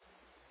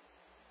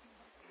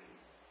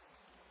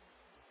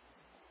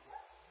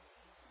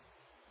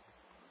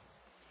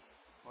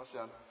我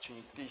想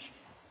请弟兄，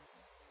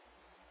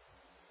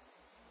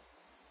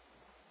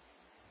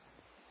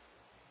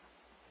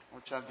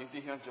我想请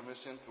弟兄姐妹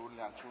先读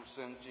两处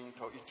圣经，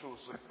头一处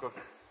是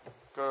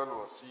哥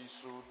罗西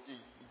书第1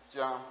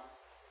章。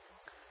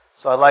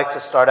So I'd like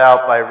to start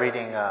out by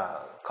reading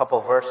a couple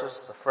of verses.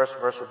 The first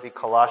verse would be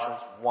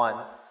Colossians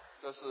 1:18.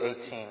 这是以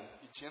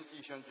前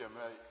弟兄姐妹、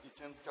以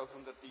前教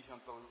宗的弟兄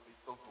都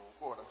读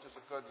过了，就是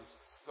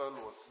哥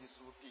罗西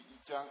书第1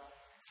章，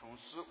从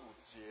15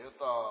节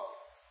到18节。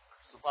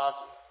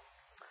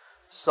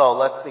So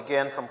let's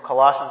begin from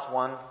Colossians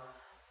 1,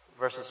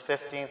 verses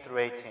 15 through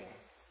 18.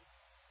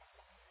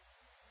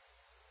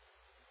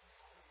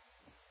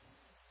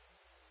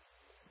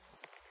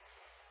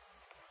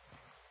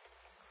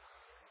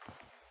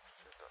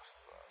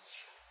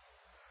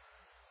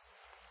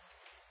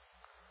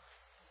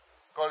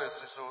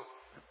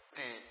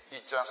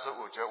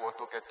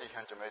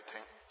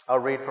 I'll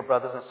read for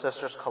brothers and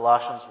sisters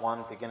Colossians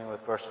 1, beginning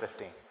with verse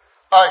 15.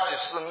 爱即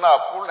是那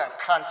不能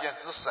看见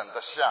之神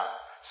的像，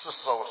是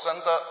首生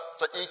的，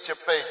这一切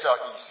被造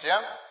以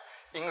先，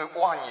因为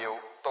万有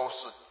都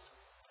是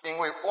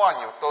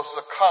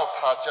靠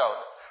他造的，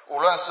无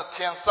论是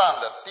天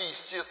上的、地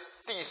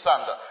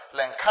上的，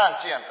能看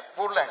见的、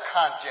不能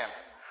看见的，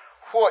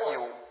或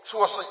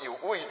是有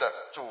位的、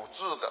主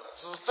治的、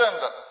执政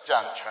的、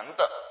掌权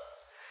的，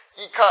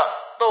一看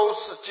都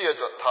是借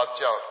着他造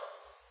的，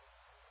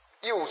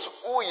又是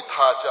为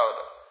他造的。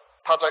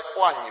他在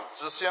万有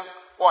之先，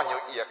万有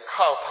也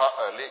靠他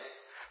而立。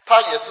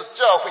他也是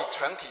教会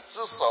全体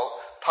之首，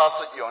他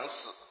是元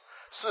始，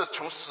是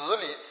从死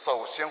里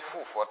首先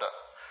复活的，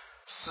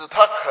使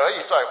他可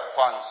以在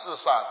凡事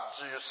上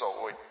居首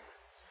位。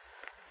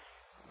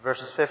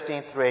Verses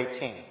 15 through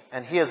 18.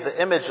 And he is the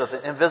image of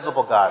the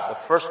invisible God, the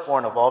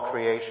firstborn of all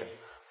creation.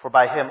 For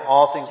by him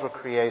all things were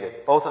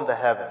created, both in the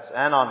heavens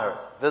and on earth,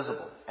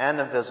 visible and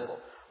invisible,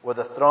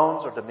 whether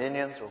thrones or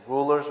dominions or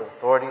rulers or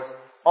authorities,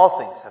 all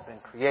things have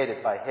been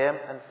created by him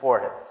and for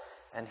him.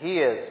 And he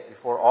is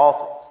before all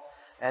things,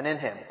 and in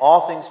him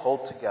all things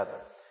hold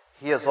together.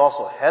 He is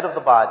also head of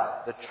the body,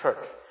 the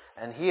church,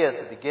 and he is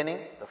the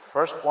beginning, the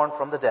firstborn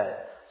from the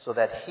dead, so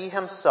that he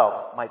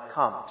himself might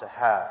come to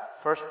have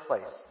first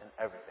place in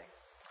everything.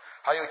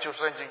 还有旧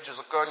圣经就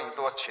是哥林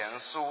多前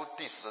书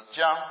第10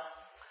章。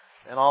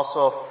And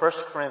also 1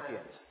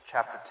 Corinthians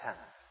chapter 10.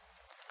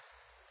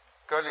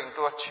 哥林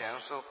多前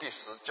书第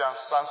10章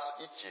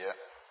31节。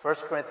1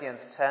 Corinthians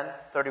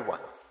 10:31.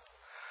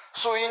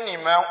 所以你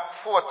们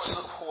或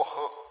吃或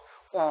喝，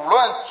无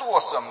论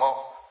做什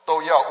么，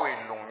都要为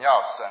荣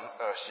耀神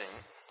而行。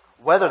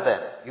Whether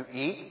then you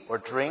eat or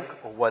drink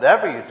or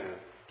whatever you do,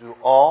 do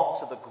all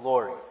to the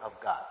glory of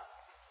God.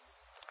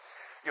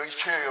 有一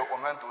次我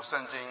们读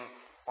圣经，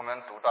我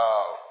们读到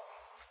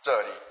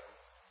这里。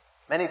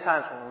Many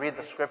times when we read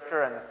the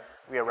scripture and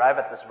we arrive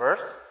at this verse,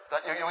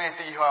 但有一位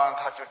弟兄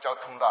他就交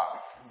通到。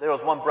There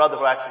was one brother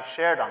who actually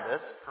shared on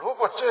this. 如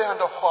果这样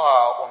的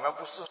话，我们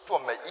不是做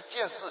每一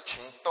件事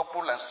情都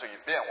不能随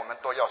便，我们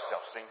都要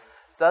小心。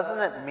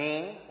Doesn't it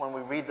mean when we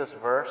read this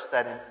verse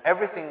that in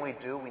everything we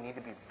do we need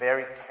to be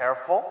very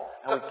careful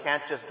and we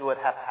can't just do it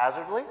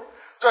haphazardly?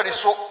 这里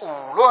说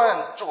无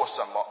论做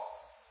什么。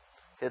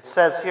It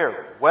says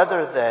here,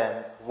 whether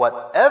then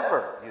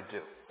whatever you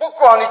do. 不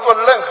管你做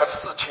任何的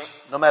事情。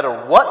No matter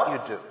what you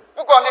do.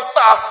 不管你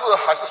大事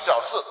还是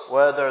小事。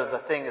Whether the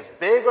thing is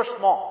big or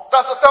small.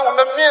 但是当我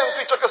们面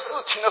对这个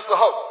事情的时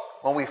候。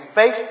When we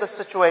face the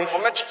situation. 我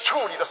们去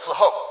处理的时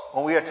候。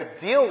When we are to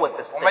deal with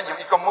this thing. 我们有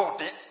一个目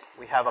的。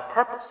We have a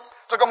purpose.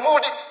 这个目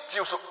的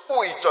就是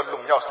为着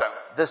荣耀神。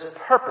This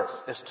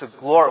purpose is to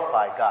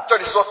glorify God. 这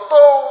里说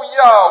都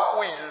要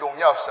为荣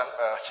耀神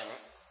而行。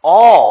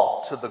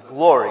All to the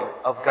glory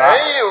of God.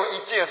 没有一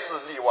件事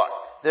例外。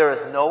There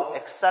is no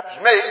exception.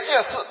 每一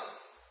件事。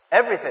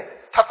Everything.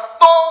 它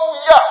都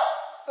要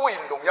为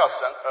荣耀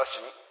神而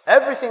行。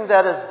Everything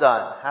that is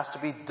done has to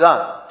be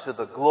done to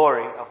the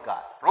glory of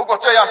God. 如果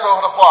这样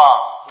说的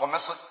话，我们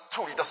是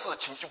处理的事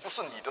情就不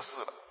是你的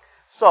事了。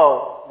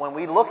So, when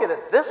we look at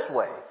it this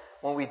way,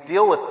 when we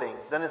deal with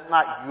things, then it's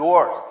not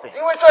your thing.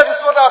 因为这里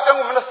说到跟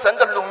我们的神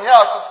的荣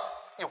耀是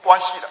有关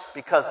系的。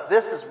Because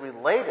this is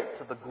related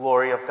to the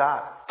glory of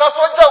God. 他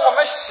说在我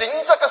们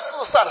行这个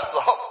事上的时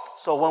候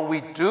So when we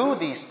do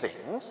these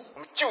things, 我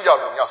们就要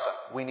荣耀神。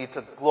 we need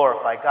to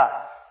glorify God.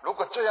 如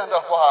果这样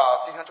的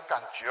话，弟兄就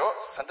感觉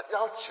神的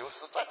要求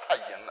实在太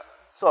严了。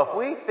So if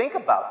we think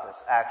about this,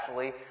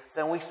 actually,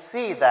 then we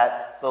see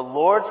that the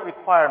Lord's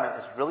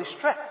requirement is really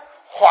strict.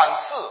 凡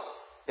事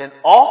In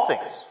all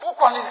things, 不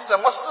管你什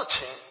么事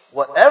情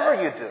whatever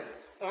you do,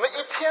 我们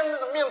一天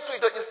面对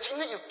的今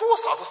天有多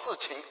少的事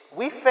情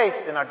we face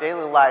in our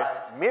daily lives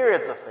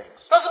myriads of things.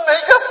 但是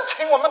每个事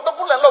情我们都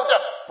不能漏掉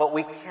But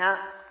we can't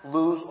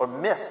lose or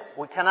miss.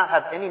 We cannot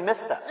have any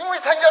missteps. 因为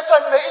他要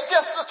在每一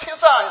件事情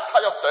上他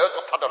要得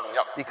着他的荣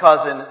耀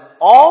Because in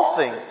all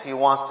things, He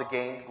wants to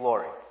gain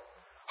glory.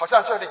 好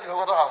像这里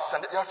说到神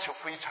的要求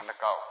非常的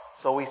高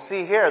So we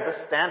see here, this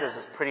standard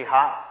is pretty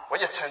high. 我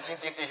也曾经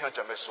听弟兄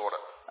姐妹说了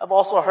I've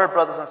also heard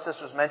brothers and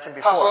sisters mention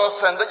他 before 说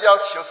神的要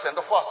求神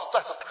的话实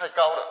在是太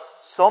高了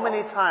So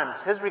many times,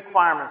 His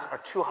requirements are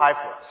too high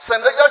for us.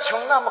 神的要求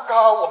那么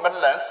高，我们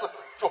人是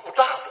做不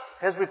到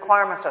的。 His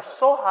requirements are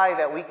so high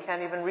that we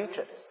can't even reach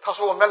it. 他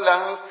说我们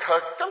人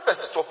根本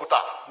是做不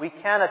到。 We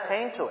can't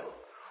attain to it.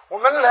 我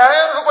们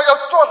人如果要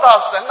做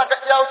到神那个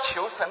要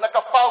求，神那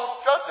个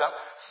标准，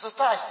实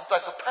在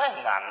是太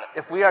难了。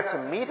 If we are to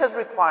meet His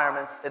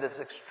requirements, it is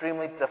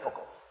extremely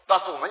difficult. 但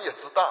是我们也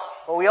知道，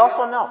 But we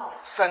also know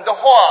神的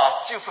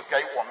话就是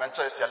给我们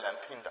这些人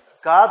听的。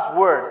 God's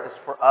word is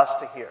for us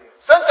to hear.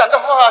 神讲的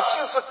话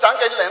就是讲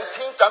给人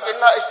听，讲给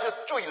那一些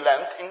罪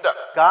人听的。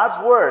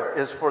 God's word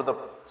is for the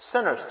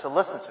sinners to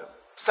listen to.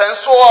 神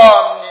说：“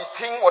你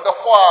听我的话，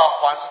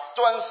凡是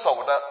遵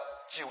守的，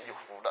就有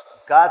福了。”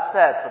 God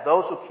said, for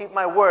those who keep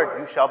my word,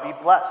 you shall be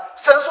blessed.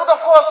 神说的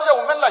话是要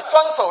我们来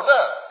遵守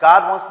的，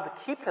 God wants us to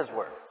keep His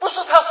word. 不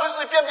是他随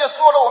随便便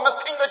说了，我们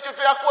听了就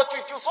这样过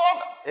去就算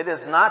了。 It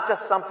is not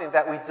just something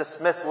that we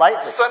dismiss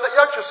lightly. 神的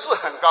要求是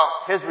很高，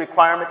 His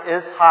requirement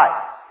is high.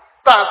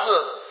 但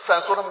是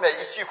神说的每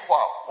一句话，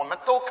我们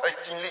都可以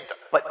经历的。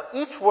 But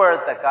each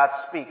word that God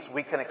speaks,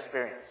 we can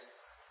experience.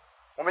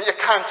 我们也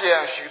看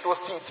见许多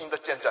信心的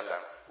见证人，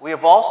 We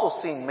have also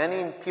seen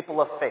many people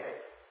of faith.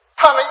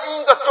 他们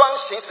因着遵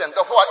行神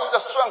的话，因着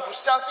顺服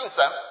相信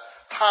神，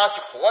他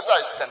就活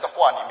在神的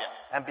话里面。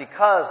 And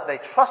because they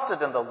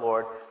trusted in the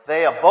Lord,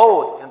 they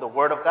abode in the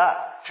word of God.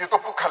 许多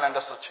不可能的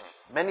事情，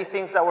 Many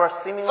things that were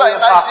seemingly 在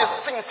那些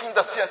impossible. 信心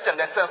的见证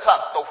人身上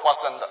都发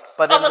生了，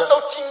 But 他 in 们 the-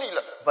 都经历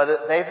了。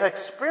 But they've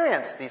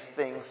experienced these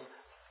things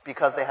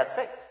because they had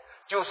faith.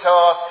 就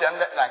说前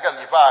两个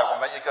礼拜，我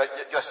们一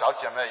个小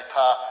姐妹，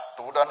她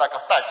读的那个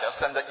戴德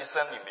生的一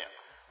生里面，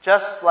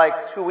 Just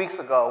like 2 weeks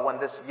ago when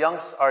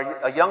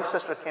a young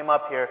sister came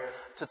up here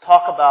to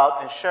talk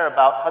about and share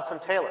about Hudson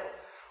Taylor.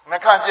 我们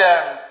看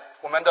见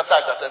我们的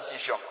戴德生弟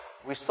兄，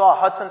 We saw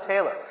Hudson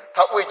Taylor,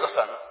 他为着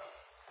神，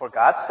 for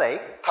God's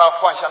sake, 他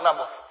放下那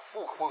么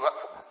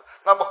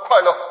快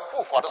乐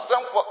富华的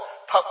生活，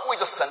他为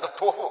着神的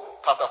托付，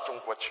他到中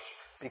国去。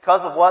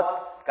 because of what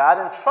God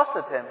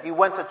entrusted him, he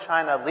went to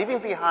China, leaving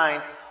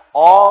behind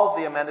all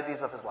the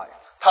amenities of his life,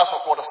 他所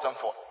过的生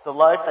活， the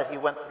life that he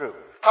went through.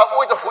 他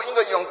为着福音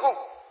的缘故，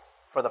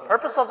 For the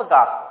purpose of the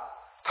gospel,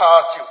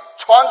 他就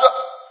穿着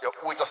也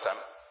为着神，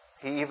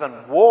 he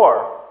even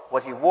wore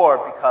what he wore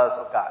because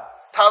of God.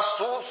 他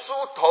梳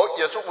头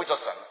也是为着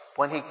神，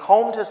 When he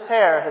combed his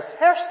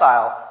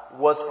hairstyle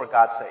was for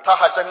God's sake. 他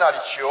还在那里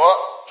学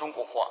中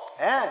国话。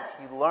 And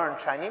he learned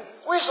Chinese.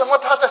 为什么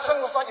他在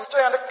生活上有这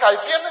样的改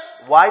变呢？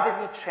 Why did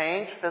he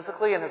change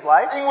physically in his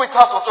life? 因为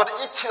他所做的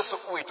一切是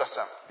为着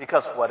神，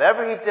 Because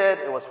whatever he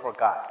did, it was for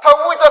God. 他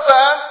为着神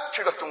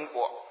去了中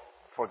国，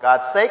 For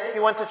God's sake, he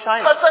went to 他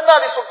China. 在那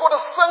里所过的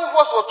生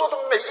活所做的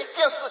每一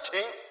件事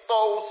情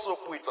都是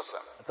为着神，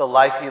 The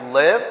life he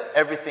lived,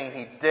 everything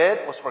he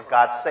did was for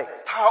God's sake.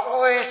 他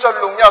为着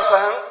荣耀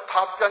神，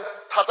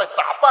他在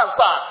打扮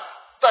上，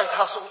在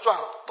他手上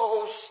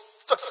都是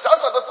这小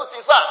小的事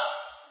情上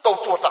都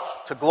做到。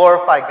 To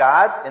glorify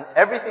God in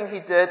everything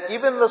he did,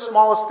 even the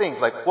smallest things,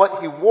 like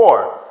what he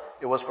wore,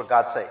 it was for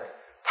God's sake.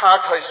 他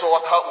可以说我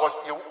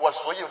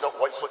所有的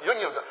我所拥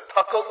有的，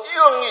他都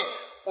愿意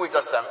为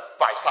着神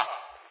摆上。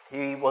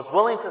 He was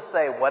willing to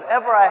say,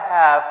 whatever I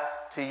have,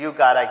 to you,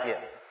 God, I give.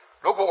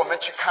 如果我们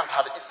去看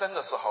他的一生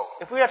的时候，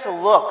 If we are to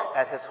look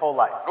at his whole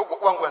life, 如果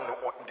问问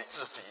你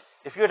自己，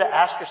 if you were to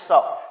ask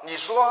yourself, 你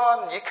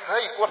说你可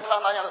以过他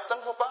那样的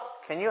生活吧？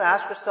 can you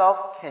ask yourself,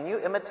 can you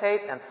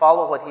imitate and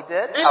follow what he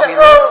did? 你 How 能 he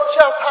够 lived?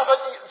 像他的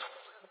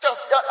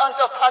要按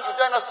照他有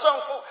这样的生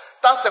活，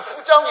当神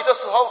呼召你的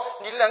时候，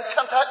你能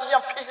像他一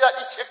样撇下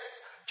一切，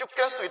就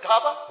跟随他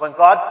吧？ When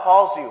God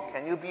calls you,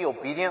 can you be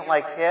obedient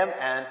like him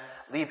and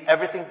leave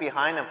everything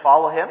behind and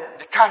follow him?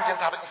 你看见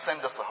他的一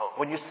生的时候，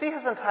 When you see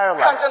his entire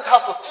看 life, 见他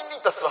所经历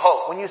的时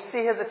候， when you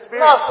see his 那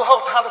experience, 时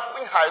候他的福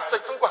音在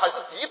中国还是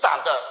抵挡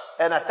的。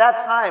 and at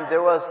that time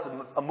there was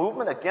a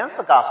movement against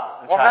the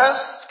gospel in 我们 China.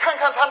 看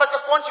看他那个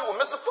光景，我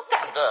们是不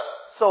敢的。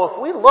 So if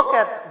we look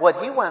at what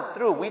he went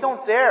through, we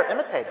don't dare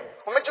imitate him.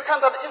 我们就看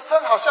他的一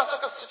生，好像这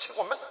个事情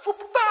我们是做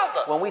不到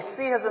的。 When we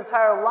see his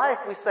entire life,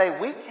 we say,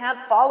 we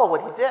can't follow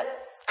what he did.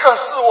 可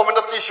是我们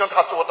的弟兄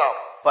他做到了，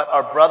 But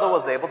our brother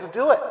was able to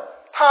do it.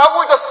 他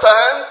为了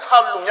神，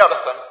他荣耀的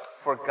神，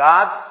 For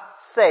God's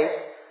sake,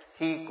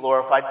 he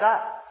glorified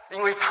God.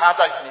 因为他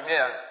在里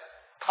面，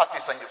他对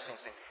神有信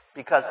心，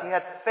 Because he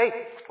had faith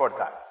toward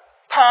God.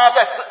 他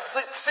在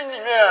心里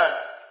面，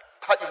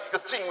他有一个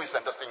敬畏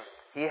神的心，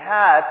 He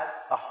had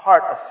a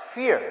heart of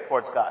fear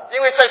towards God.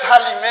 因为在他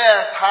里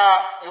面，他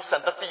有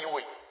神的地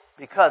位，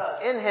 Because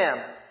in him,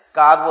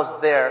 God was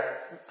there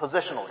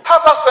positionally. 他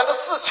把神的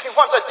事情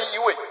放在第一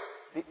位，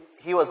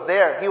 He was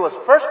there. He was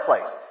first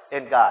place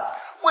in God.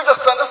 为了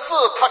神的事，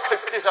他可以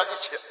撇下一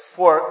切。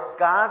 For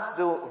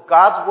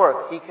God's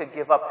work, he could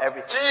give up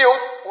everything. 只有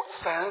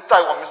神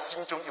在我们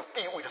心中有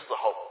地位的时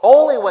候，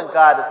 Only when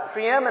God is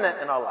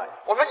preeminent in our life,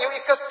 我们有一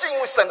个敬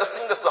畏神的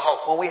心的时候，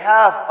 when we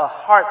have a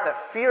heart that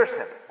fears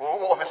him,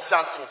 我们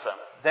相信神。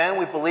 then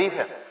we believe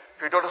him.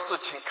 许多的事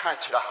情看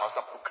起来好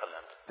像不可能，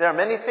 There are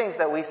many things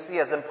that we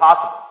see as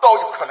impossible, 都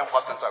有可能发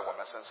生在我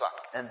们身上。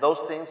 and those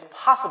things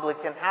possibly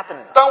can happen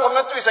in us. 当我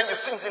们对神有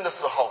信心的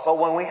时候， But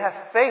when we have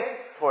faith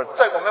towards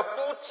在 God, 我们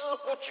不知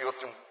不觉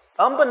中，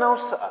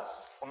 unbeknownst to us,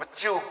 我们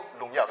就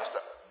荣耀了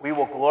神。 we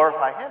will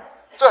glorify Him.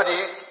 这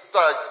里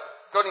在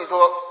哥林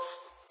多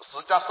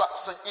10章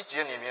31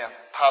节里面，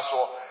他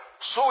说：“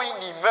所以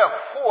你们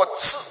或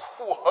吃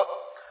或喝，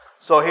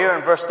 So here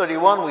in verse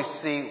 31 we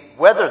see,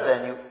 whether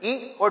then you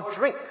eat or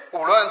drink,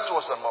 无论做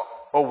什么，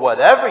 or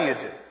whatever you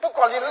do, 不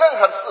管你任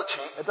何事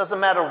情， it doesn't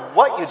matter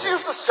what you 就 do,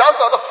 是小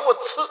小的或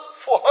吃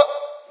或喝，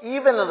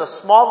 even in the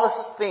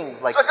smallest things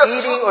like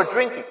eating or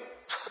drinking.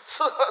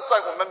 吃喝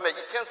在我们每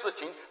一天事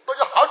情都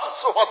有好几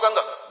次发生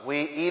的。 We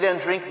eat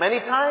and drink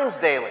many times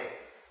daily.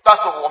 但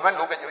是我们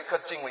如果有一颗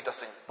敬畏的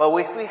心， But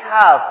if we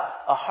have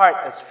a heart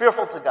that's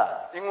fearful to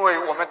God, 因为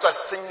我们在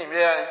心里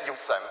面有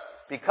神，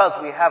 because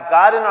we have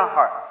God in our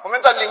heart, 我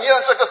们在领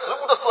用这个食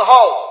物的时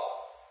候，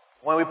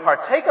 when we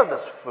partake of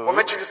this 我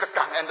们 food, 就有一个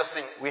感恩的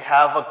心， we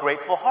have a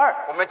grateful heart.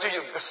 我们就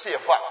有一个谢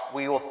饭。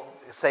 We will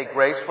say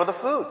grace for the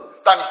food.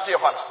 当你谢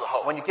饭的时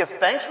候， When you give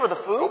thanks for the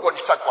如 food, 果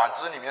你在馆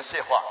子里面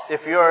谢饭， if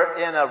you're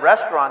in a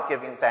restaurant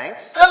giving thanks,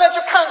 别人就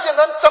看见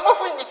了，怎么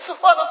会你吃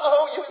饭的时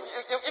候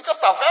有一个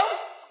祷告？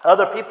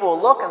 other people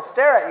will look and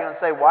stare at you and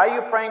say, why are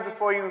you praying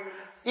before you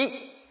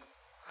eat?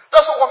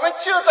 但是我们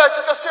就在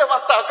这个谢饭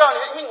祷告里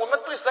面，因为我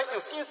们对神有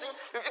信心，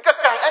有一个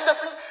感恩的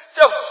心，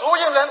叫所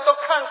有人都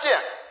看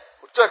见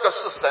这个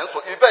是神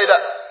所预备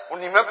的。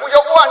你们不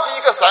要忘记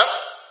一个神。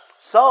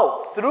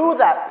 So, through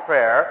that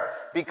prayer,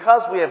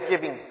 because we have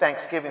given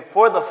thanksgiving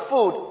for the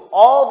food,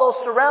 all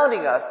those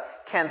surrounding us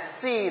can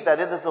see that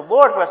it is the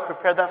Lord who has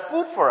prepared that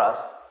food for us.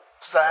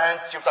 神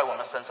就在我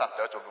们身上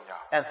得着荣耀，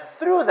 And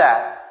through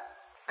that,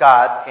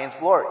 God gains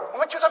glory. 我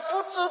们就在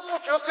不知不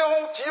觉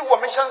中，只有我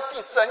们相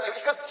信神有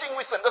一个敬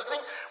畏神的心，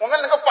我们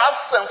能够把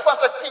神放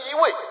在第一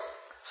位，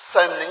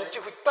神灵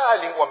就会带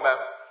领我们，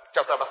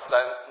叫他的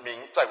神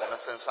明在我们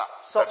身上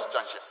So, 开始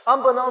彰显。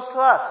 unbeknownst to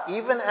us,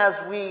 even as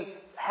we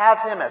have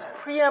Him as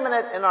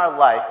preeminent in our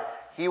life,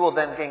 He will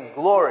then gain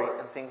glory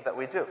in things that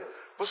we do.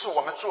 不是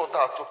我们做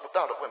到做不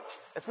到的问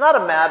题， It's not a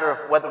matter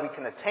of whether we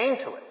can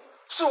attain to it.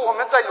 是我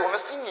们在我们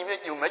心里面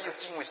有没有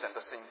敬畏神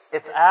的心。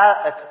 It's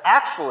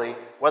actually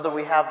whether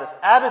we have this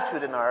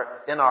attitude in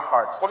our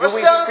hearts. 我 Do 们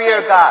we 相信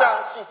fear 不 God?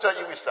 相信这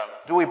一位神？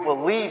 Do we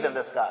believe in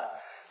this God?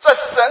 在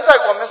神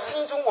在我们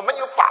心中，我们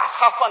有把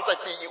他放在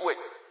第一位。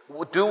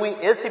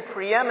 Is He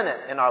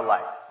preeminent in our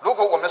life? 如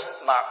果我们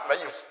没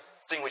有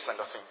敬畏神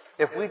的心，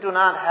 If we do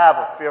not have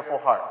a fearful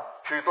heart,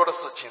 许多的事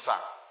情上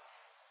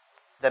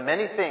then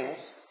many things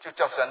就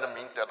叫神的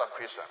名得到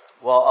亏损。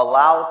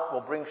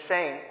 will bring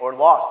shame or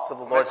loss to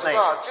the 我们 Lord's 知 name.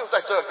 道，就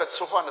在这个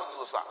吃饭的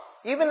事上，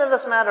 Even in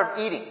this matter of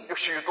eating, 有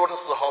许多的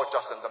时候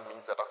叫神的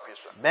名得到亏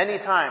损。 many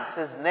times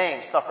His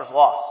name suffers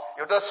loss.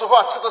 有的吃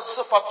饭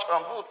吃法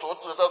全部桌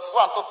子的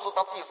饭都吃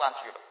到地上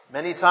去了。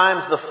 Many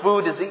times the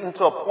food is eaten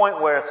to a point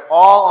where it's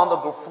all on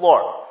the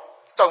floor.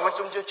 在我们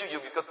中间就有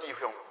一个弟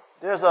兄，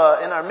 There's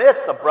in our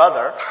midst a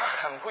brother.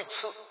 他很会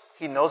吃，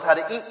 He knows how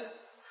to eat.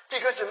 弟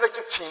兄姐妹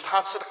就请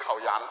他吃的烤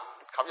羊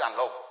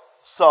肉。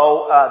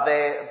 So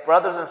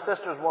brothers and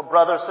sisters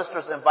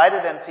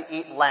invited him to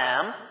eat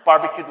lamb,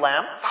 barbecued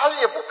lamb, 他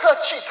也不客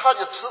气，他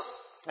也吃。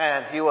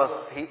 and he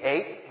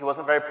ate. He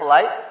wasn't very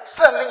polite.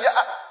 圣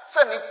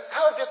灵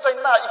特别在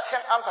那一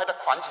天安排的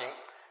团情，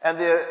 And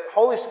the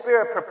Holy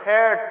Spirit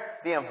prepared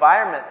the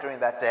environment during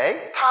that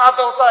day. 他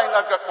都在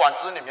那个馆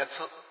子里面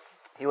吃。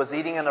 He was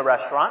eating in a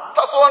restaurant.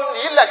 他说：“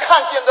你能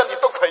看见的，你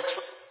都可以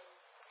吃。”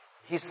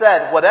 He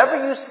said, whatever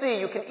you see,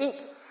 you can eat.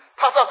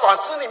 他在馆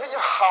子里面有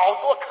好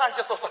多看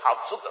见都是好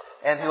吃的，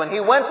 And when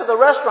he went to the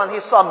restaurant, he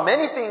saw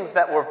many things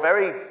that were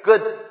very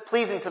good,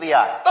 pleasing to the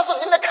eye. 但是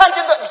你能看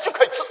见的，你就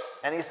可以吃。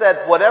 And he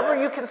said, whatever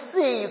you can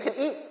see, you can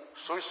eat.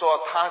 所以说，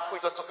他会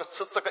着这个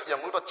吃这个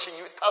人物的情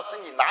欲，他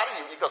心里哪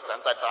里有一个神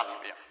在他里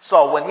面？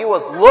 So when he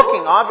was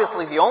looking,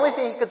 obviously the only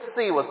thing he could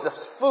see was this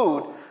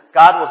food.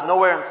 God was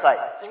nowhere in sight.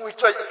 因为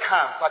这一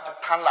看，他就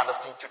贪婪的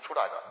心就出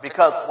来了。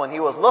 Because when he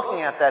was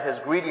looking at that, his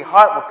greedy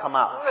heart would come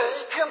out. 每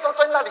一天都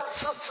在那里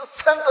吃，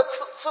撑着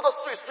吃，吃着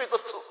睡，睡着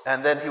吃。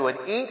 And then he would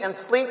eat and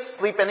sleep,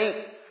 sleep and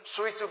eat.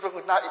 所以就认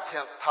为那一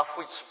天他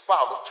会吃饱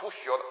了，出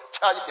血了，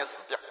差一点死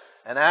掉。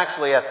 And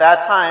actually at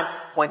that time,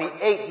 when he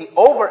ate, he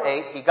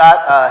overate,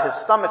 his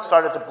stomach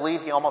started to bleed,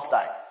 he almost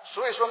died.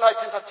 所以说那一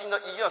天他进了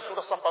医院，输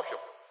了3包血。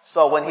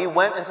 So when he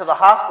went into the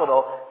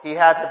hospital, he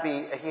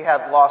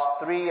had lost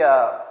 3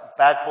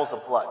 bagfuls of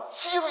blood.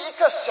 只有一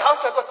个小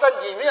小的在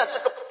里面，这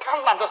个贪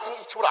婪的心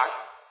一出来，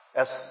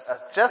 As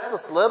just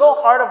this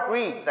little heart of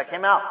greed that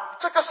came out.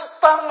 这个是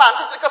贪婪，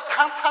这个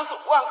贪是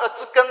万恶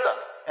之根的，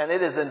 And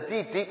it is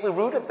indeed deeply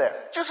rooted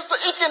there. 就是这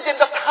一点点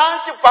的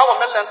贪，就把我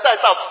们人带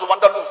到死亡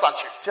的路上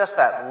去。 Just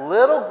that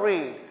little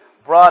greed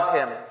brought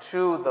him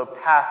to the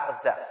path of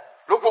death.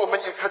 如果我们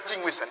有一颗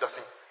敬畏神的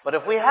心， But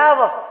if we have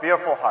a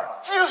fearful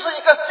heart, 就是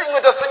一个敬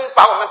畏的心，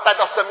把我们带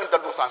到生命的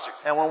路上去。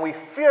 and when we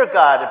fear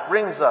God, it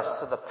brings us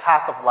to the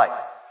path of life.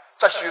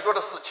 在许多的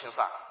事情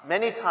上，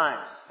 many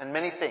times and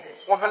many things,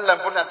 我们能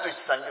不能对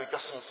神有一个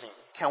信心？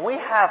 can we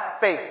have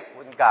faith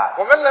in God?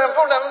 我们能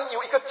不能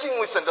有一个敬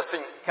畏神的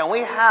心？ Can we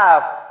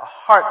have a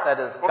heart that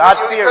is 我们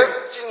有一 God-fearing,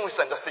 个敬畏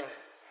神的心，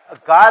 a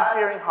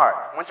God-fearing heart?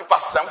 我们就把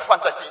神放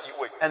在第一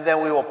位。 And then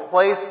we will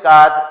place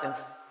God in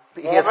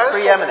我 His 们所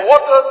preeminence, 活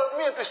着、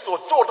面对所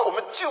做的，我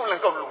们就能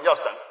够荣耀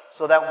神。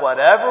 so that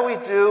whatever we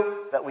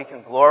do, that we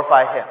can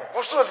glorify Him.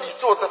 不是你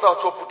做得到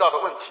做不到的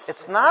问题，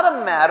 It's not a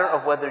matter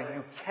of whether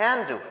you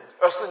can do it.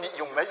 而是你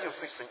有没有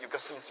对神有个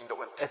信心的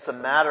问题。 It's a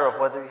matter of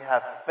whether you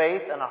have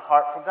faith and a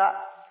heart for God.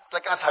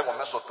 在刚才我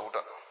们所读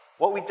的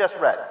What we just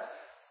read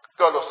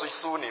哥罗西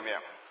书里面，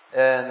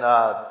 in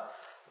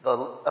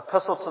the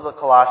epistle to the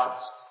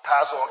Colossians,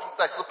 他说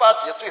在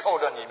18节最后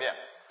的里面，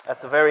 at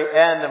the very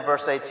end in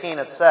verse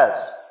 18 it says,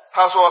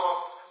 他说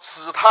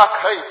使他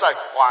可以在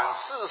凡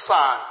事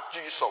上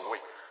居首位。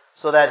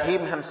 so that He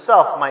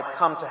Himself might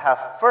come to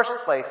have first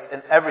place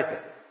in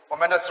everything. 我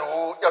们的主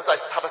要在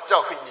他的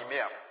教会里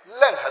面，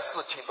任何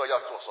事情都要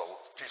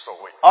居首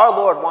位。 Our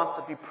Lord wants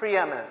to be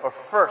preeminent or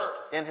first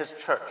in His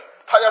church.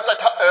 他要在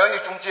他儿女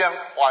中间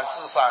凡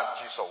事上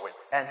居首位。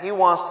 And He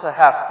wants to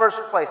have first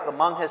place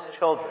among His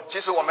children. 其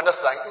实我们的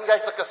神应该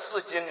这个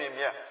世界里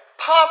面，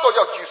他都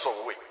要居首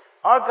位。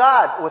 Our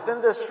God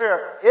within this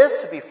sphere is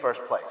to be first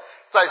place.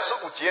 在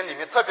15节里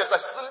面，特别在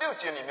16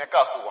节里面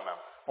告诉我们，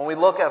 When we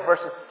look at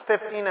verses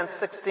 15 and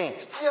 16,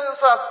 天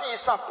上地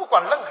上不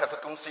管任何的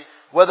东西，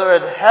 whether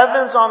in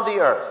heavens on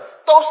the earth,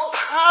 都是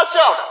他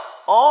叫的，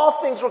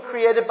 all things were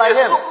created by 也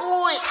是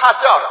Him, 为他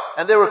叫的，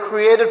 and they were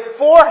created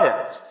for Him.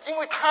 因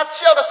为他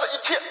叫的这一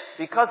切，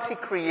 Because He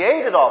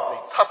created all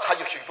things, 他才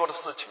有许多的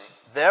事情。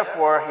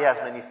 therefore He has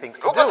many things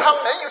如 to 果 do. 他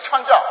没有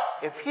创造，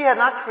 If He had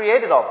not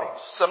created all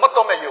things, 什么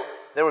都没有，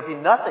 there would be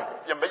nothing.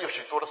 也没有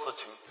许多的事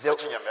情，事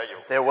情也没有，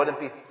 There wouldn't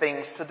be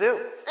things to do.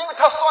 因为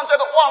他创造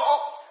的万物，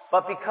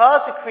 But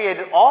because He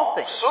created all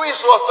things, 所以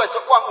说在这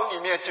万物里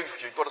面就有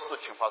许多的事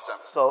情发生。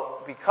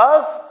 so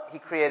because He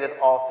created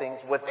all things,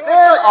 within 因为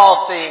这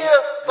all 一切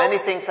things, 都 many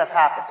things have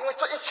happened. 因为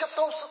这一切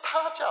都是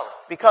他叫的，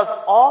 Because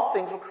all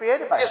things were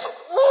created by 也 Him, 是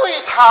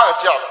为他而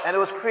叫的。 and it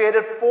was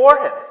created for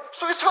Him.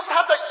 所以说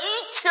他在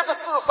一切的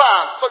事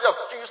上都要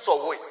居首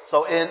位。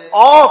 So in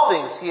all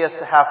things He has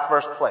to have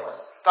first place.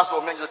 但是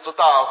我们也知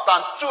道，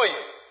当罪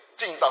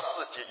进到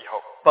世界以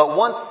后， But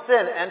once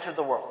sin entered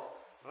the world,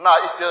 那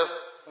一些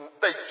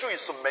被罪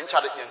所蒙瞎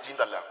的眼睛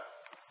的人，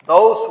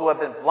 those who have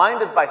been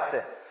blinded by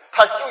sin,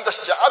 他罪的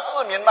瑕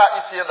疵明那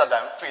一些的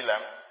人罪人，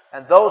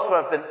 and those who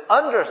have been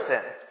under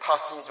sin, 他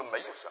心中没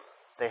有神，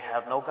 they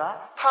have no God.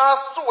 他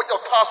做要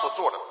他所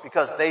做的。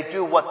 Because they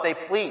do what they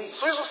please.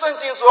 所以说圣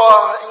经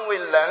说，因为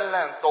人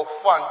人都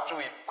犯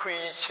罪，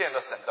亏欠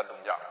了神的荣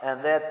耀。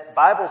 And that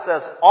Bible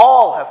says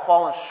all have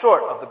fallen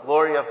short of the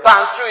glory of God.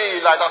 当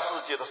罪来到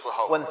世界的时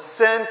候， When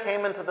sin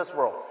came into this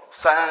world,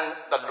 神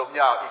的荣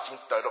耀已经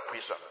得了亏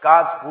损，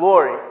 God's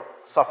glory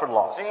suffered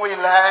loss. 因为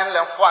人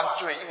人犯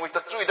罪，因为这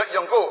罪的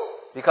缘故，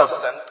 Because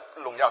神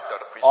荣耀得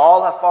了亏损。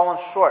 all have fallen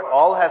short,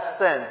 all have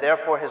sinned,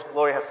 therefore His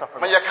glory has 我 suffered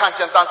们 loss. 也看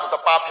见当时的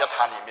巴别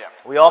塔里面，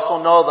 We also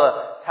know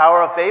the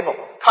Tower of Babel.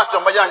 他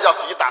怎么样要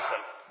抵挡神，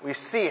 We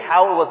see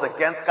how it was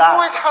against 因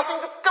为 God. 他心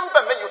中根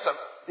本没有神，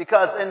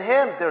 Because in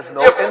Him, there's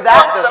no, 也不 in 看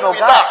that, there's 神 no 伟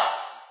God. 大。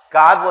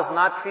 God was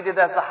not treated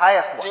as the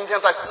highest one. 今天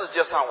在世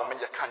界上，我们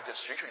也看见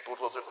许许多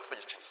多这种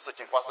事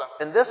情发生。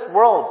 In this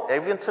world,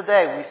 even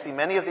today, we see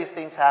many of these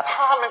things happen.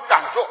 他们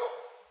敢做，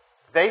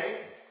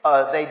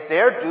 They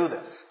dare do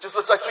this. 就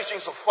是在最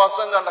近所发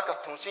生的那个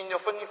同性恋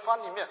婚姻法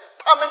里面，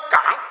他们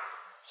敢。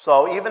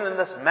 So even in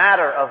this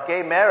matter of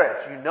gay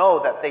marriage, you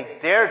know that they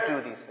dare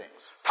do these things.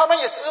 他们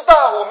也知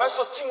道我们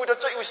所敬畏的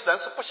这位神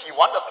是不喜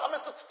欢的，他们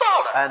是知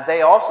道的， And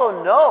they also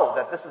know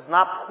that this is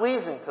not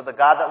pleasing to the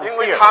God that we 因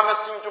为 fear. 他们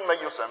心中没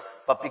有神，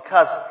 But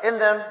because in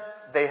them,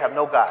 they have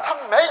no God. 他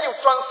没有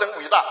专神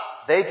伟大，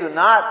 They do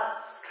not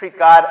treat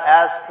God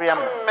as 他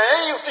preeminent.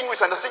 没有敬畏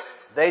神的心，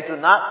 They do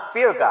not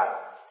fear God.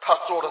 他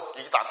做了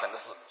抵挡神的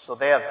事。 So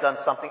they have done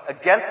something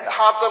against God.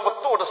 他这么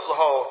做的时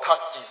候，他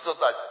只是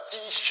在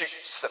积蓄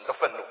神的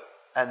愤怒。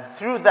 And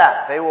through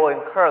that, they will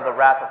incur the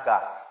wrath of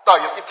God. 到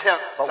有一天，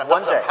 But 神的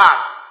one 审 day 判、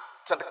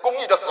神的公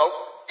义的时候，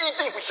一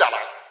定会下来。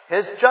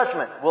 His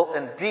judgment will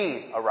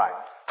indeed arrive.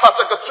 他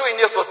这个罪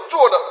孽所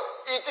做的，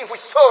一定会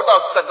受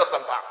到神的审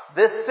判。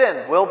 This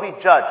sin will be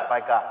judged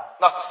by God.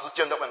 那是时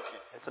间的问题。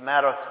 It's a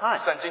matter of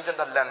time. 神今天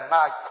的忍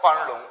耐、宽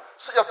容，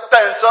是要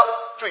等着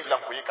罪人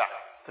悔改。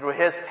 Through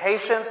His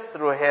patience,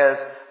 through His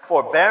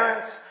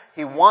forbearance,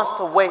 He wants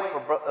to wait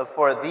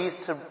for these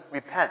to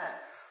repent.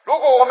 如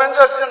果我们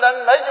这些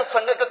人没有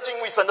成那个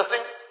敬畏神的心，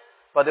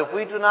 But if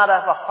we do not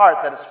have a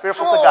heart that is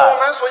fearful 做 to 我 God,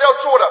 们所要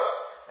做的，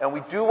 and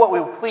we do what we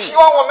please, 希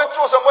望我们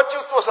做什么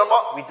就做什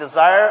么。 we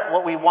desire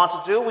what we want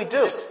to do, we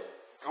do.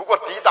 如果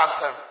抵挡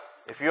神，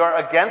 If you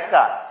are against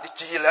God, 你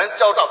只能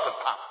遭到审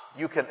判。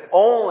 you can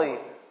only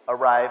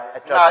arrive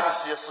at 那 judgment.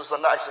 一些是说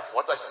那一些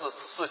活在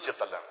世界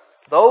的人，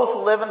 Those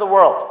who live in the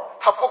world,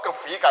 他不肯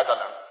悔改的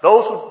人，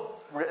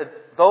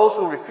 those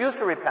who refuse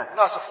to repent,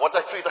 那是活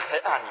在罪的黑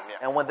暗里面。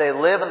 and when they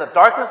live in the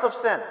darkness of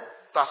sin,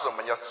 但是我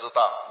们要知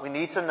道， We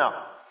need to know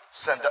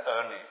神的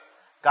儿女，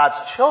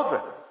 God's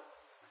children,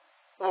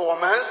 我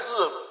们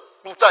是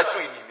不在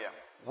罪里面，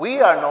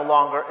 we are no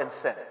longer in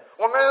sin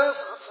我们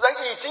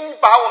神已经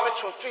把我们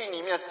从罪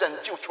里面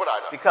拯救出来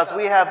了， because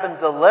we have been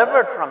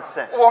delivered from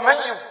sin. 我们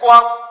有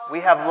光， We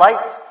have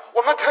light,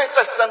 我们可以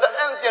在神的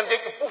恩典里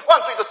有不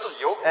犯罪的自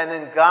由。 and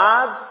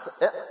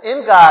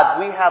in God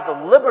we have the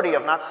liberty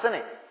of not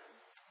sinning.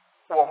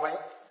 我们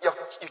要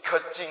一颗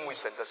敬畏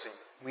神的心，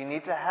 We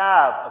need to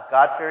have a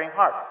God-fearing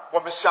heart. 我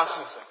们相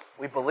信神。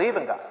 We believe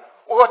in God.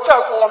 在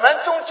我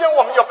们中间，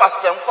我们要把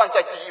神放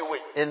在第一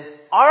位。 In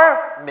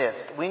our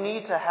midst, we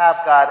need to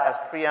have God as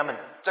preeminent.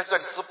 在这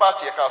里18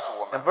节告诉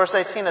我们， In verse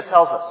 18 it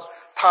tells us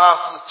他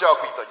是教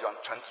会的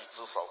全体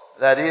之首，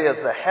 that He is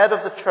the head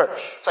of the church.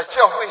 在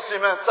教会里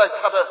面，在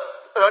他的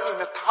儿女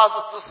们，他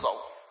是之首，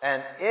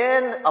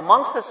 And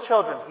amongst His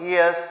children, He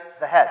is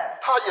the head.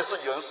 他也是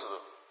原始，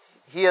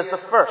 He is the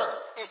first.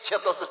 一切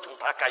都是从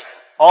他开始。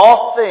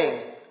 All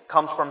things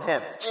comes from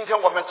Him. 今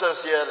天我们这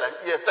些人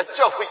也在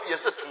教会也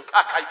是从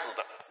他开始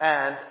的，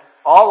 And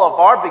all of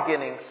our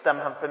beginnings stem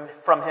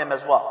from Him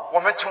as well. 我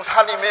们从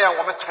他里面，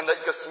我们成了一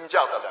个新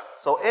教的人。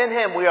 So in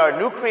Him we are a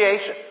new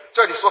creation.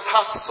 这里说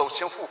他是首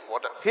先复活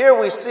的， Here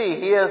we see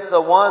He is the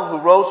one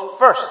who rose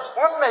first.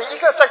 我们每一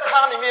个在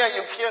他里面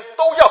有一天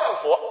都要复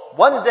活，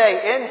 One day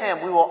in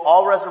Him we will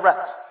all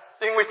resurrect.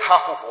 因为他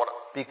复活了，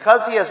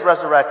 Because He is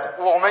resurrected,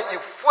 我们有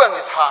份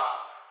于他，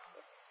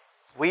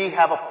 we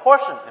have a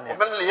portion in 我 Him.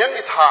 们连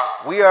于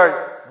他。 We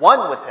are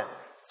one with Him.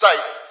 在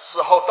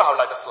时候到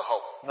来的时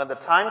候， When the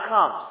time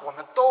comes, 我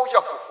们都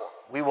要复活，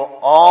 we will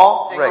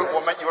all 因为 raise. 我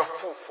们有了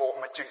复活，我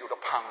们就有了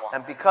盼望。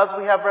 And because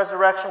we have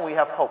resurrection, we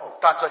have hope.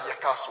 但这也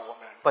告诉我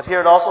们， But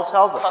here it also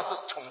tells 他 us 是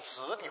从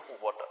死里复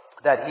活的，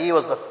 that He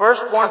was the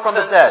firstborn 他 from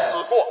the 曾 dead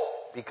死过，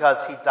 because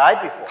He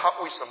died before. 他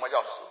为什么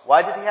要死？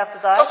 Why did He have to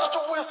他 die? 是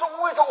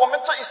为了我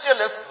们这一些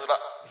人死了。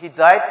 He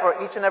died for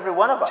each and every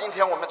one of us. 今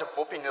天我们在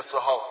服饼的时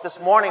候， This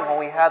morning when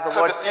we had the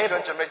特别 Lord's 弟兄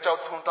table, 姐妹交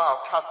通到，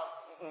他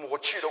抹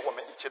去了我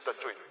们一切的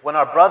罪。 when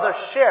our brother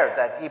shared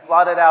that He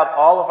blotted out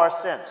all of our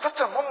sins. 他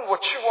怎么抹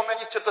去我们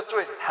一切的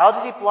罪？ How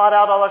did He blot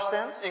out all our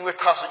sins? 因为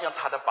他是用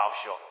他的宝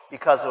血，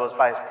 Because it was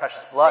by His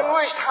precious 因 blood.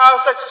 为他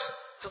在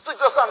十字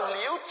架上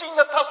流尽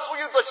了他所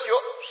有的血，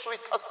所以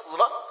他死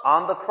了。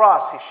 On the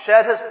cross, He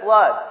shed His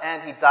blood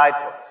and He died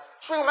for us.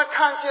 所以我们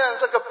看见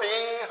这个饼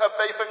和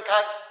杯分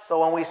开， So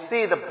when we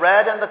see the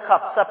bread and the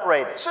cup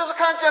separated, 就是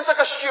看见这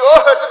个血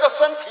和这个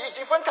身体已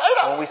经分开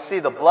了。 when we see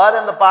the blood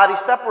and the body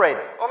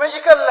separated, 我们一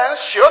个人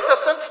血和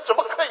身体怎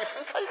么可以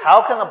分开呢？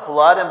 how can the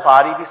blood and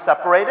body be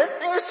separated?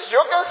 因为血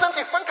跟身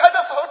体分开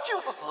的时候就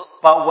是死，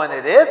 But when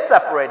it is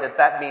separated,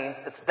 that means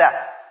it's death.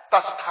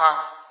 但是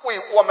他为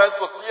我们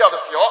所需要的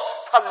血，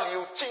他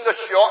流尽了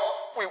血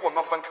为我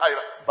们分开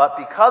了。 But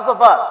because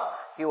of us,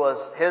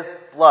 His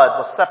blood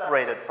was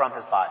separated from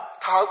His body.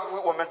 他为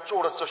我们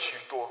做了这许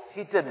多，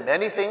 He did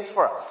many things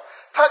for us.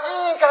 他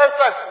应该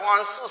在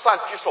凡事上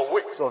居首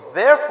位。 So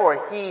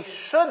therefore, He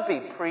should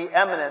be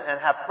preeminent and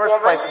have 我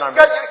first 们 place in our 应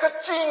该 midst. 有一颗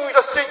敬畏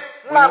的心，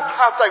让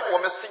他在我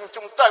们心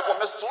中，在我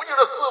们所有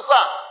的事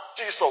上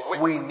居首位。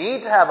 We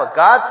need to have a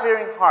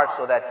God-fearing heart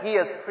so that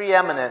He is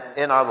preeminent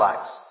in our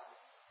lives.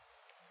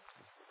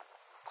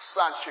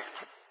 上去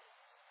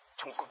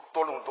从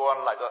多伦多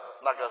来的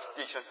那个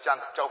弟兄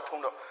交通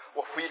的，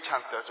我非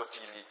常得着激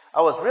励。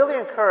 I was really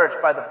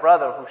encouraged by the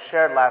brother who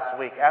shared last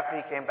week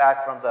after he came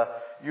back from the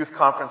youth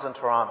conference in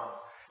Toronto.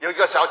 有一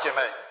个小姐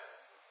妹，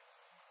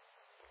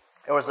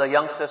 There was a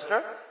young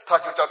sister. 她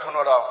就交通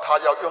了，她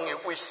要用于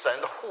为神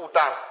的负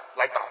担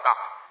来祷告。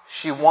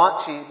She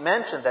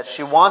mentioned that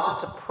she wanted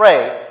to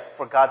pray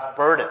for God's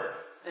burden.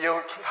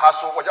 她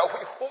说我要为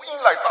福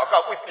音来祷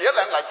告，为别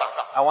人来祷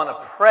告。 I want to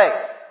pray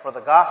for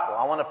the gospel.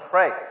 I want to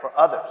pray for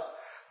others.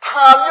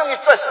 她愿意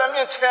在神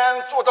面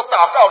前做着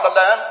祷告的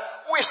人，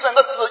为神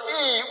的旨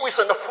意、为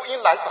神的福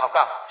音来祷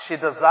告。 She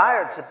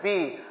desired to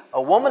be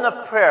a woman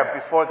of prayer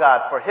before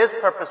God for His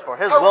purpose, for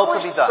His 她 will to 为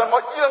be 什 done.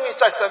 么愿意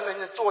在神面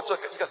前做这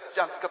样一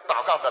个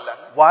祷告的人？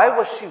 Why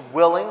was she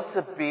willing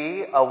to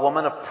be a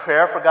woman of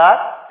prayer for God?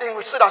 因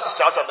为虽然是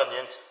小小的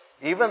年纪，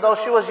 Even though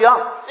she was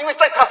young, 因为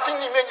在她心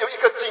里面有一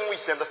个敬畏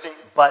神的心，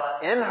 but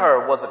in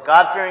her was a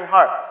God-fearing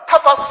heart. 她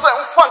把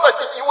神放在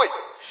第一位，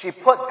 She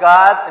put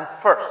God in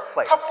first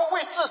place. 她不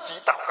为自己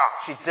祷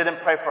告， She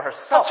didn't pray for 她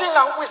herself. 竟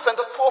然为神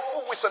的托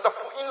付、为神的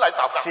福音来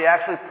祷告。 She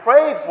actually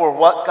prayed for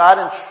what God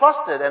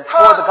entrusted and 她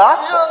for the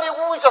gospel. 愿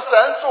意为着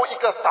神做一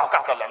个祷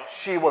告的人，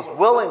 She was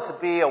willing to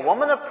be a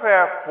woman of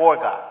prayer for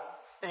God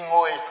因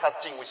为她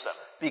敬畏神，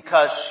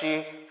 because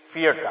she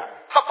feared God.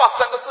 她把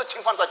神的事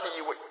情放在第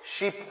一位。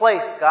 She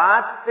placed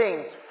God's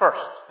things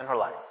first in her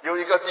life. 有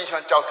一个弟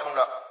兄交通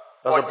了，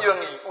我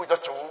愿意为着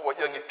主，我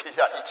愿意撇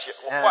下一切，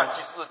我放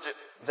弃世界。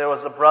 There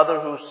was a brother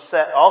who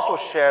also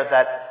shared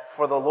that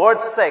for the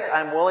Lord's sake,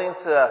 I'm willing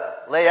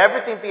to lay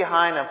everything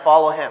behind and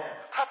follow Him.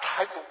 他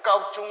才读高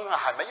中啊，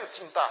还没有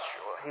进大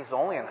学。 He's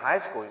only in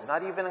high school. He's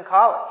not even in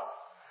college.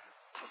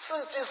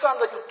 世界上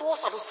的有多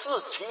少的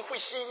事情会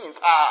吸引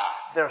他？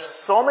 There are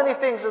so many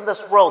things in this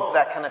world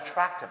that can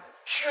attract him.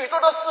 许多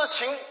的事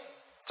情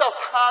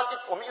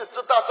我们也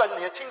知道，在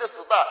年轻的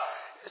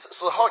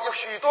时候，有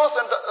许多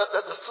神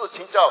的事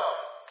情叫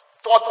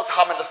抓住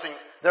他们的心。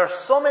There are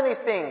so many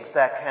things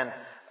that can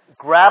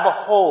grab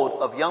a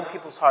hold of young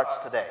people's hearts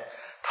today.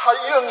 他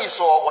愿意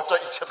说：“我这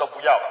一切都不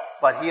要了。”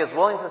 But he is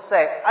willing to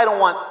say, I don't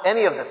want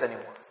any of this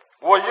anymore.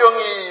 我愿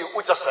意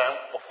为着神，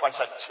我放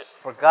下一切。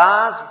 For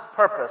God's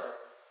purpose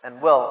and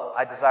will,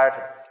 I desire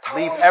to 他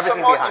leave 为什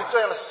everything 么有 behind. 这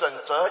样的选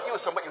择？为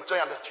什么有这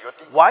样的决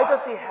定？ Why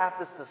does he have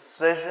this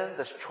decision,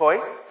 this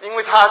choice? 因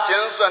为他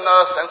拣选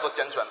了神所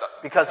拣选的，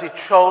 Because he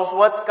chose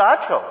what God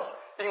chose.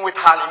 因为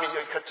他里面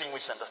有一颗敬畏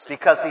神的心。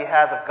 Because he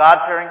has a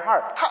God-fearing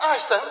heart. 他爱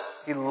神，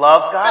 He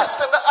loves 被 God.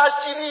 神的爱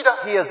激励的，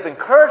 He has been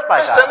encouraged by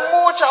被 God. 神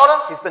摸着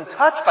了， He's been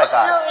touched by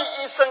他 God. 愿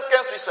意一生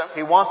跟随神，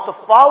 He wants to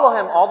follow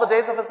him all the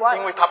days of his 因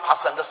life. 为他把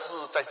神的事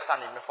在他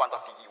里面放到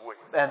第一位。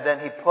 And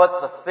then he put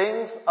the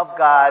things of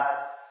God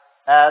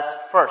as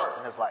first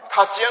in his life.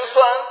 他拣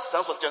选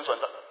神所拣选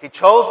的。 He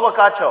chose what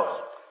God chose.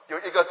 有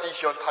一个弟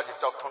兄他就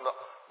交通了，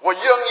我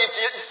愿意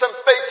一生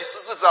背起十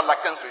字架来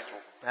跟随主。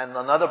 And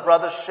another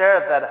brother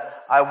shared that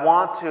I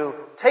want to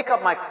take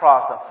up my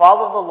cross and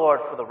follow the Lord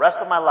for the rest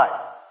of my life.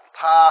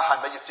 他还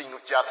没有进入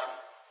家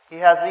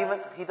庭，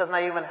 He does not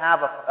even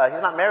have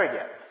he's not married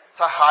yet.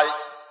 他还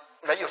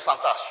没有上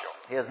大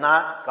学。 He has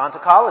not gone to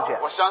college yet.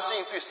 我相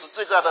信对十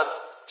字架的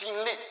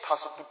经历他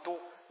是不多，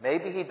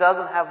 Maybe he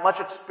doesn't have much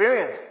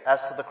experience as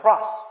to the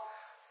cross.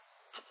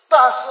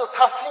 但是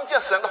他听见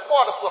神的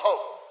话的时候，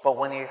 But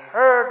when he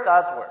heard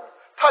God's word,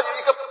 他有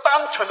一个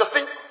单纯的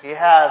心， he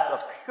has a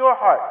pure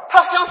heart.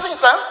 他相信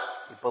神，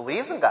 He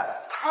believes in God.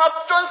 他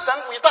尊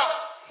神伟大，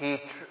 He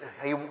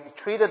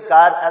treated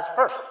God as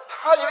first.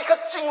 他有一颗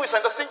敬畏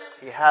神的心，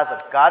 He has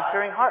a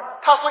God-fearing heart.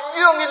 他是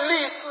愿意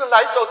立志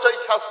来走这一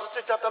条十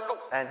字架的路。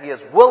 And he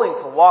is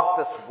willing to walk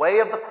this way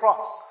of the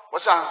cross. 我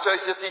想这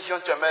些弟兄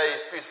姐妹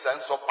对神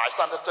所摆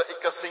上的这一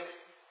个心，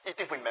一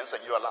定会蒙神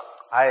悦纳。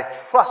 I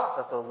trust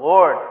that the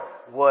Lord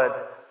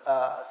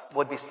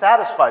would be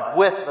satisfied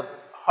with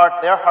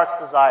their heart's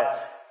desires.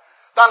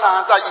 当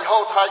然，在以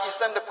后他一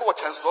生的过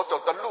程所走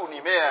的路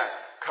里面，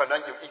可能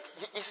有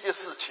一些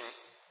事情，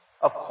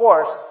 Of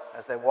course,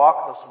 as they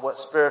walk this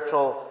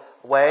spiritual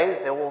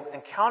way, they will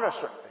encounter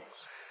certain things.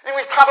 因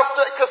为他的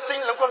这一颗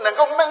心能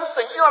够蒙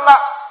神悦纳，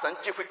神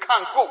就会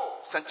看顾，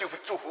神就会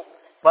祝福。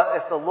 But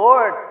if the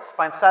Lord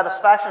finds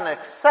satisfaction and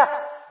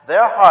accepts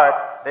their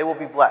heart, they will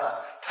be blessed.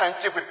 神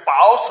就会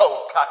保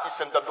守他一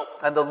生的路。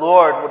 And the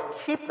Lord would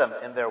keep them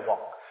in their walk.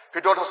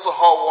 很多的时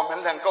候，我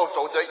们能够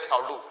走这一条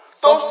路，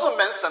都是蒙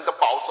神的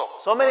保守。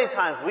 So many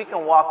times we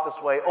can walk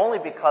this way only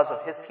because of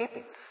His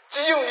keeping.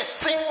 只有你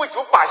心为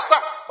主摆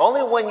上，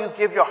 Only when you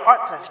give your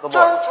heart to the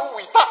尊 Lord, 主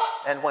伟大，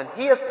 and when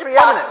He is 把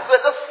preeminent,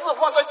 神的事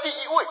放在第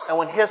一位， and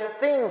when His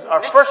things are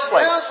你 first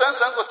place, 拣选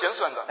神所拣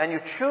选的， and you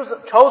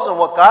chosen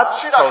what God's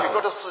虽然许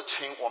多 chosen. 的事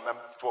情我们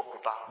做不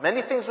到，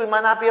 Many things we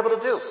might not be able to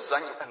do,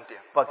 神有恩典，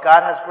 but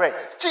God has grace.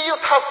 只有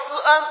他施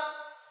恩，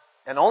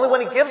 And only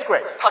when He gives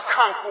grace, 他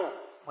看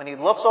顾， when He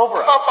looks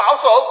over 他 us, 保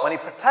守， when He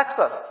protects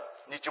us,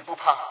 你就不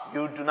怕，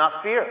 you do not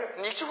fear.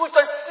 你就会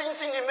在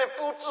心里面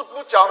不知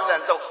不觉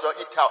能走上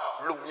一条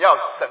荣耀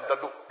神的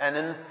路。 And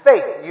in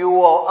faith, you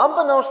will,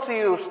 unbeknownst to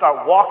you,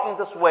 start walking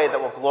this way that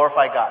will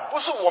glorify God. 不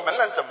是我们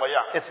能怎么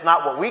样， It's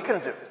not what we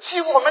can do.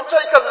 是我们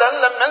这一个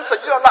人蒙神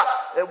悦纳，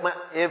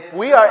 If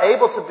we are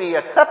able to be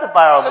accepted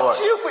by our 神 Lord,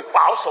 就会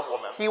保守我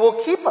们， He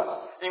will keep us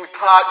因为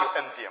他有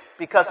恩典，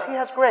 because He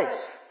has grace.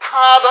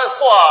 他的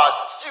话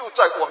就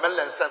在我们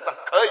人身上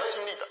可以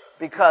经历的，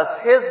 Because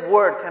His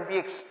word can be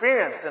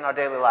experienced in our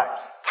daily lives.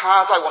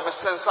 他在我们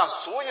身上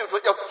所有的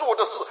要做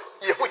的事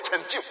也会成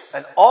就。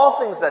 And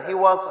all things that He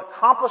wants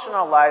accomplished in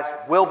our lives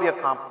will be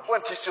accomplished.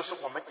 问题就是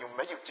我们有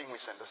没有敬畏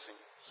神的心，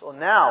 So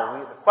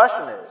now, the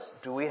question is,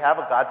 do we have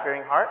a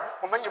God-fearing heart?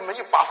 我们有没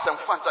有把神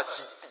放在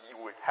第一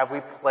位？ Have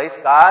we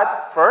placed God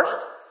first?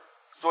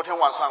 昨天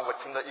晚上我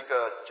听了一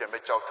个姐妹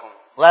交通，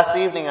 Last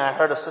evening, I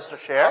heard a sister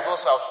她 share.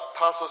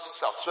 说是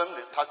小孙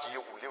女，她只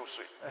有5、6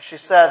岁， She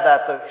said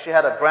that she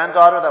had a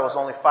granddaughter that was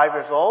only 5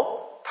 years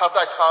old. 她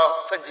在她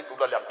圣经读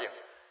了2遍，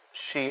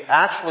 She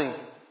actually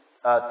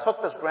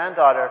took this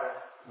granddaughter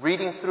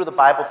reading through the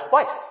Bible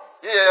twice.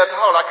 她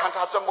后来看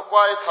她这么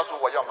乖，她说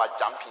我要买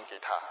奖品给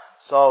她。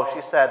 So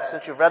she said,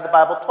 since you've read the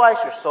Bible twice,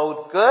 you're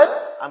so good,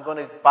 I'm going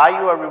to buy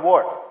you a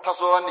reward. 她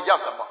说你要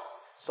什么？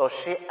 So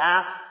she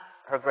asked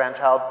her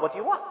grandchild, what do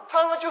you want?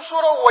 他们就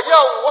说了，我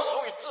要我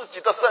属于自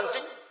己的圣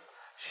经。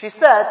 She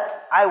said,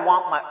 I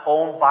want my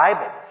own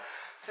Bible.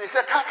 你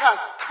再看看，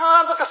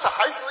他这个小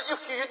孩子有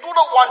许多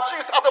的玩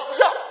具，他都不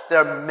要。 There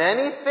are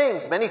many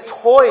things, many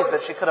toys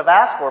that she could have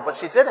asked for, but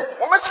she didn't.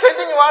 我们前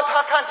定完，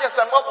他看见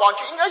什么玩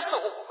具，应该是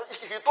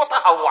许多他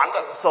好玩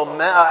的。 So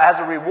as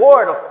a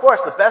reward, of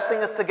course, the best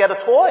thing is to get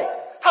a toy.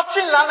 他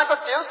竟然能够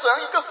拣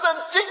选一个圣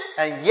经，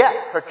 And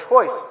yet, her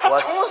choice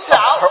was 从小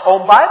her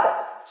own Bible.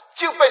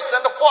 就被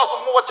神的话所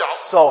摸着。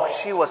 So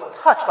she was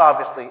touched,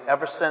 obviously,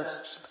 ever since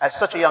at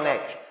such a young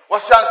age. 我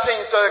相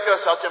信这个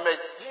小姐妹，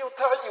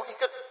她有一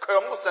个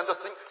渴慕神的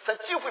心，神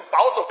就会保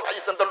守她一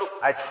生的路。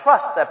 I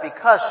trust that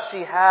because she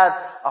had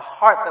a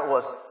heart that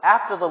was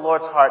after the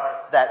Lord's heart,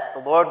 that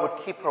the Lord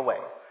would keep her way.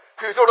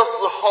 许多的时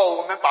候，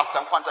我们把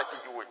神放在第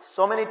一位。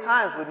 So many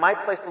times we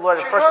might place the Lord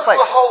许 in 多 first 时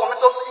place. 候，我们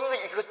都是因为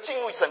一个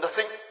敬畏神的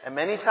心， And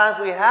many times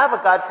we have a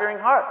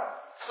God-fearing heart.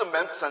 是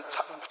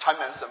才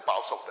蒙神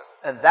保守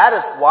的。 And that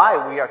is why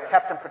we are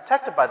kept and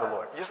protected by the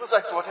Lord. 也是在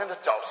昨天的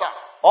早上，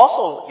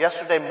 Also,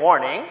 yesterday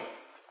morning,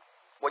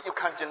 我又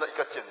看见了一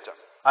个见证。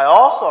 I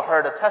also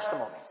heard a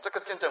testimony. 这个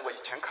见证我以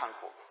前看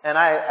过， And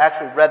I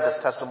actually read this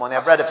testimony.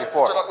 I've read it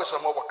不知道 before. 为什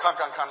么我看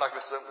那个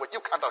时候，我又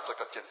看到这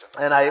个见证。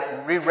 And I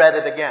reread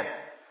it again.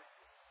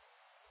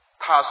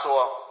 他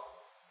说，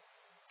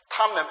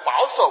他们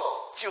保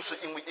守就是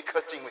因为一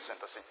颗敬畏神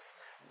的心。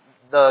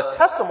 The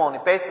testimony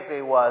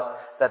basically was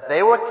that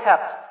they were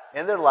kept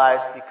in their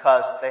lives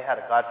because they had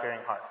a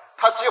God-fearing heart.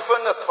 他结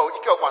婚的头一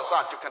个晚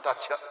上就跟他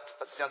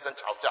先生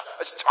吵架，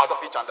而且吵得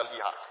非常的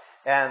厉害。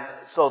 And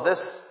so this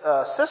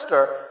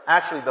sister,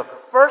 actually the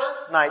first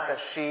night that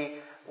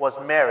she was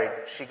married,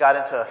 she got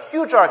into a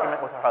huge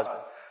argument with her husband.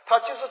 他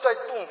就是在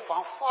洞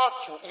房发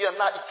主宴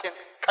那一天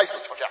开始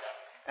吵架，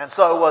 And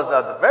so it was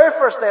the very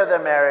first day of their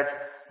marriage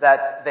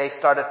that they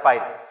started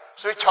fighting.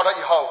 所以吵了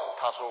以后，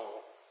他说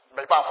我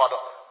没办法的，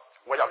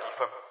我要离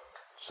婚。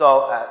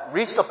 So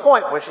reached a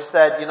point where she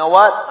said, you know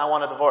what, I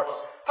want a divorce.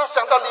 他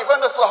想到离婚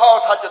的时候，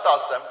他知道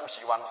神不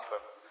喜欢离婚，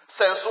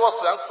神说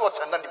神做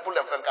成了，你不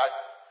能分开。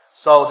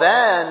 So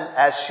then,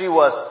 as she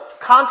was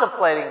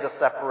contemplating the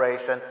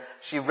separation,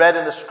 she read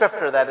in the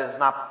scripture that it is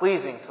not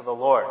pleasing to the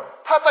Lord.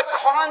 他在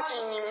环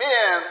境里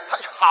面，他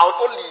有好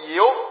多理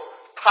由，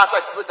他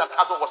在思想，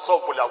他说我受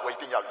不了，我一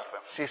定要离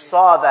婚。 She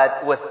saw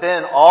that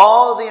within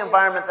all the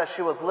environment that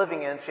she was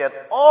living in, she had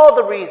all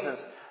the reasons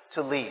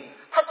to leave.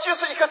 他就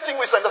是一颗敬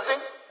畏神的心，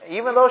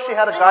 Even though she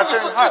had a 因为你是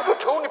God-fearing 基 heart. 督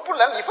徒，你不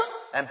能离婚。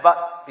 But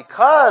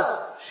because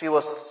she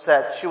felt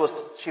that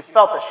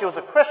she was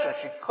a Christian,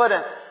 she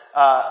couldn't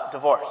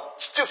divorce.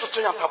 就是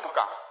这样，他不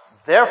敢，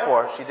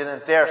 Therefore, she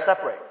didn't dare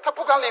separate. 他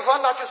不敢离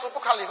婚，那就是不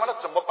敢离婚，那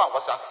怎么办？我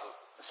想死。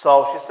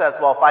 So she says,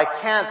 well, if I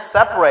can't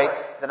separate,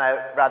 then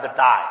I'd rather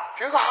die.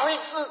 结果好像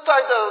是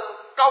在的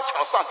高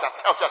桥上想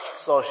跳下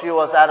去， So she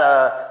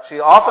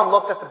often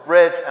looked at the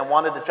bridge and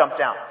wanted to jump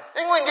down.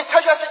 因为你跳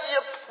下去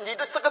你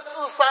的这个智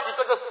商，你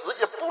这个死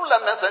也不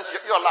能蒙神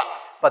悦纳，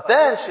 But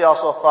then she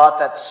also thought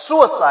that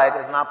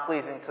suicide is not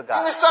pleasing to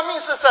因为 God. 生命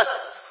是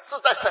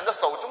在神的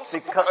手中，是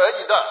不可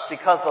以的。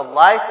 Because the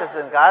life is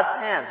in God's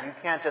hands. You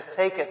can't just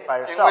take it by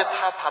因为 yourself.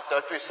 他怕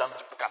得罪神，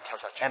就不敢跳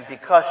下去。 And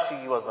because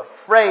she was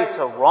afraid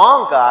to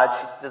wrong God,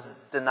 she just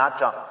did not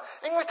jump.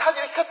 因为他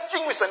有一颗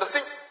敬畏神的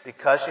心，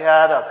 Because she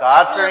had a 面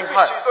God-fearing 对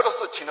heart. 许多的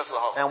事情的时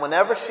候， And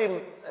whenever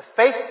she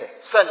faced it,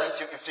 圣灵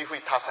就有机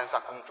会他身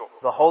上工作，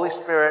 the Holy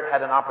Spirit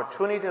had an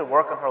opportunity to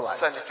work in her life.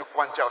 圣灵就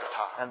关教了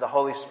他。 And the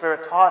Holy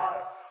Spirit taught her.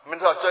 我们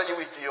知道这一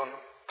位弟兄，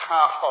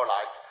他后来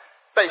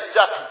被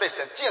家庭被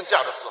神建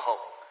教的时候，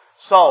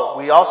 So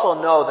we also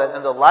know that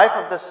in the life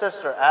of this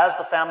sister, as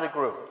the family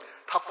grew,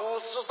 他不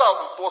知道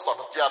有多少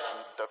的家庭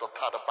得到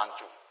他的帮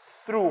助，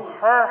 through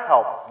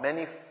her,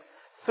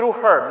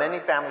 many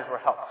families were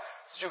helped.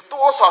 有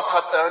多少他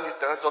的儿女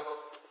得着，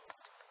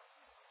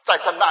在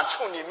他难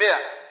处里面，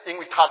因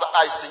为他的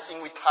爱心，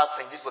因为他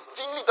曾经所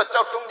经历的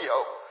交通以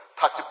后，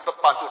他就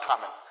帮助他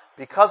们。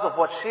 Because of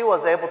what she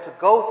was able to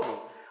go through,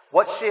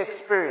 what she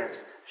experienced,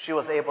 she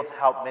was able to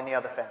help many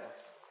other families.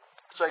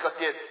 这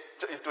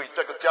一对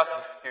这个家庭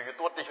有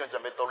多弟兄姐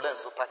妹都认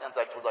识，他现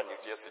在住在纽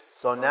约市。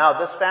 So now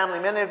this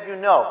family, many of you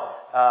know,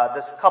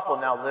 this couple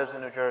now lives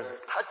in New Jersey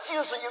他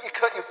就是有一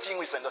颗有敬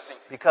畏神的心，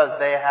 because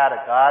they had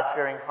a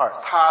God-fearing heart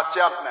他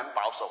家门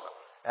保守了。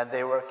 and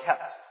they were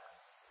kept.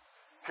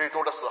 许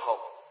多的时候，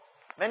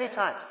 Many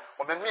times,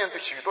 我们面对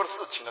许多的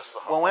事情的时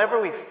候， whenever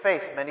we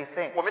face many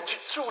things, 我们去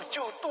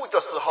就对的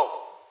时候，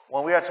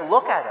 when we are to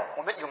look at it,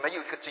 我们有没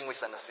有一颗敬畏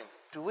神的心？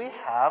 do we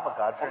have a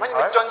我 God-fearing 们有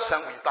没有 heart? 尊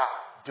神为大？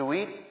 Do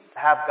we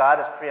have God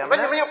as 我们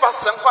有没 preeminent? 有把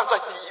神放在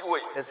第一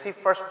位？ Is He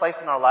first place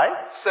in our life?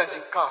 圣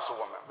经告诉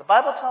我们， The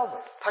Bible tells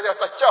us 他要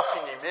在教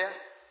会里面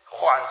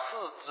缓事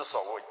之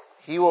首位，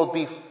 He will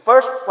be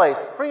first place,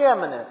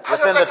 preeminent 他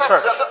within 要 the 在他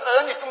神 church. 的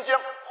儿女中间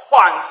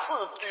缓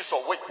事居首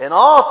位， In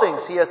all things,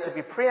 He has to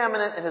be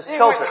preeminent in His 因为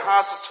children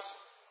他是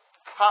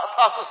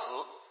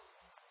死，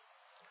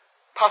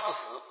他是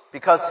死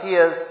because He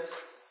is,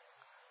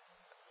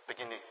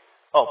 beginning，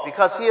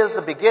 because He is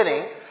the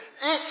beginning.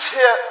 一切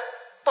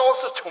都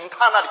是从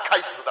他那里开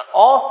始的，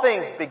 All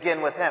things begin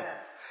with Him.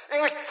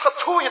 因为他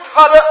出于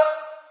他的，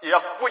也要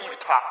归于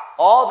他。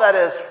 All that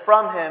is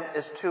from Him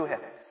is to Him.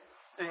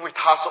 因为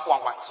他是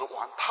万万之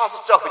王，他是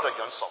教会的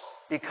元首。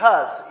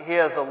 Because He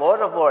is the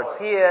Lord of Lords.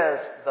 He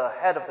is the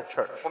head of the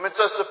church. 我们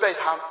这是被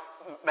他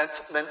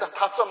蒙着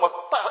他这么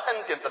大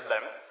恩典的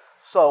人，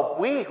 So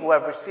we who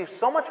have received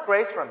so much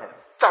grace from Him,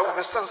 在我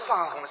们身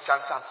上，我们想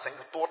想神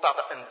有多大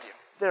的恩典。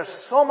There's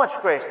so much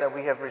grace that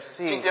we have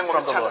今 received 天我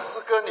们 from the 唱的 Lord. 诗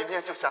歌里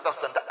面就想到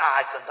神的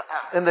爱，神的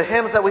爱。 In the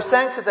hymns that we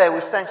sang today,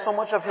 we sang so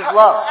much of His 他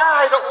love.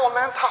 爱的我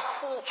们，他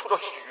付出了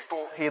许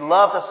多， He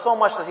loved us so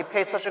much that He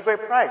paid such a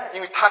great price.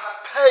 因为他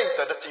配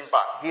得的敬拜，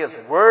 He is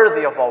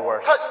worthy of all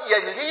worship. 他也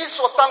理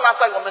所当然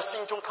在我们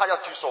心中，他要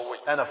居首位。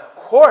 And of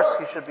course,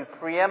 He should be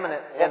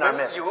preeminent 我 in our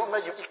们 midst. 有没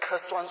有一颗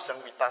专神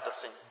伟大的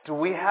心？ Do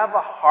we have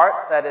a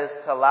heart that is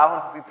to allow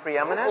Him to be 如果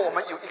preeminent? 我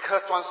们有一颗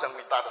专神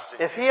伟大的心，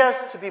 If He has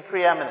to be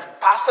preeminent,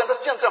 把神的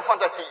见证放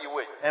在第一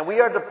位， and we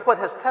are to put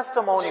His 今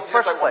testimony 天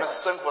first 在我们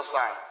place. 生活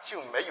上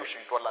就没有许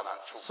多的难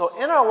处， So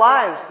in our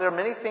lives, there are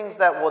many things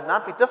that will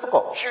not be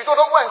difficult. 许多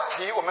的问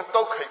题我们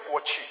都可以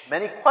过去。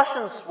 Many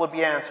questions would be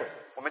answered.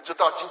 我们知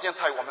道今天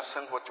在我们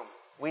生活中，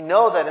 We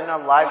know that in our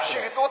有 lives 许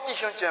today, 多弟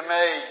兄姐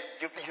妹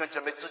有弟兄姐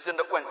妹之间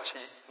的问题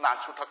难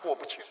处，他过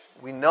不去；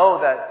 we know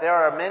that there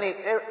are many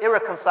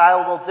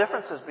irreconcilable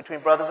differences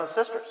between brothers and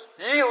sisters.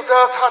 也有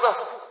的他的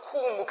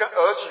父母跟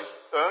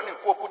儿女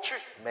过不去，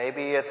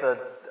 Maybe it's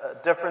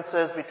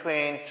differences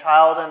between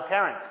child and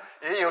parent.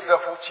 也有的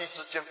夫妻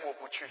之间过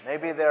不去。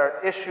 Maybe there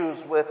are issues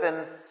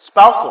within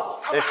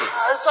spousal 他们 issues.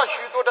 还在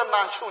许多的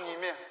难处里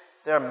面，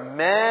 There are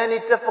many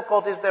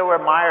difficulties they were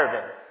mired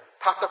in.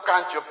 他的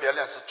感觉别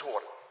人是错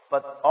的。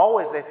 But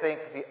always they think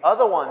the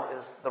other one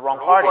is the wrong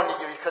如果 party.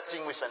 你有一颗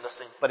敬畏神的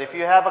心， But if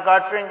you have a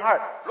God-fearing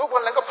heart, 如果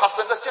能够把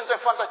神的见证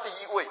放在第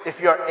一位， if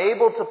you're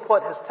able to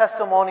put His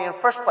testimony in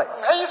first place,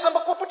 没有什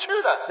么过不去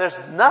的。 there's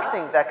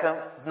nothing that can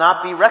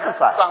not be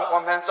reconciled. 当我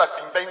们在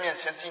饼杯面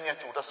前纪念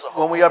主的时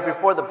候， When we are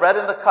before the bread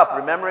and the cup,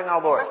 remembering our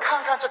我们 Lord,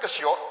 看看这个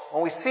血，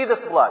 when we see this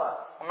blood,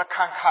 我们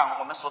看看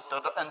我们所得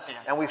的恩典。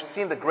 and we've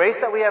seen the grace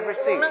that we have 我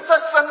received, 们在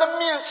神的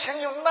面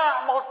前有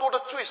那么多的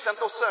罪，神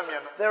都赦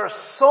免了。 there are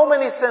so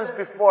many sins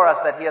before us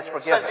that He has 圣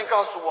forgiven. 经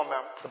告诉我们，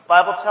 The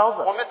Bible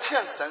tells 我 us 们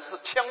欠神是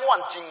千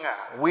万金啊！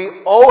 we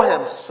owe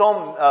Him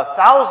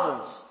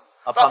thousands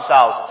upon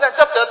thousands. 人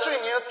家得罪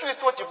你最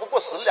多只不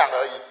过10两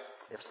而已。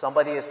 If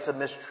somebody is to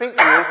mistreat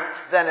you,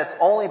 then it's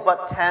only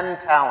but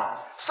 10 talents.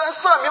 神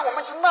赦免我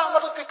们是那么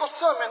的罪都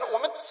赦免了，我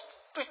们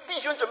对弟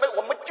兄姐妹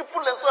我们就不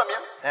能赦免。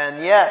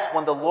 And yet,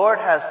 when the Lord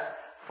has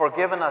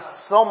forgiven us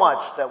so much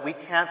that we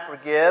can't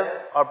forgive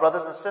our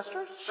brothers and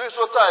sisters, 所以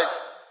说，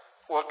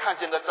我看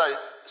见的在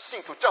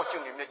信徒教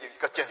训里面有一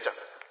个见证，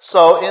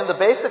 so in the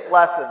basic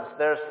lessons,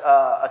 there's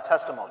a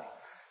testimony.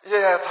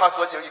 他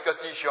说有一个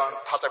弟兄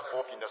他在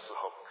薄饼的时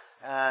候，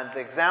 And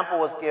the example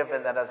was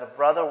given that as a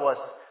brother was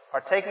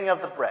partaking of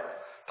the bread,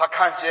 他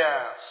看见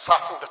杀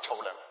父的仇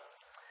人，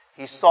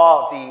 he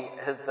saw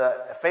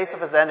the face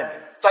of his enemy.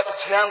 在以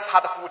前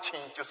他的父亲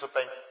就是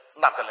被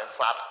那个人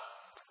杀的。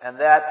 And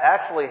that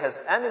actually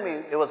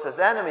it was his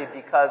enemy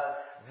because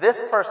this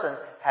person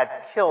had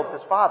killed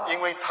his father.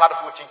 因为他的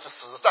父亲是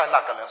死在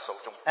那个人手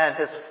中， And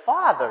his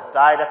father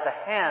died at the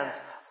hands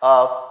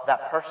of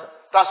that person.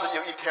 但是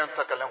有一天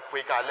这个人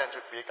悔改认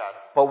罪悔改了，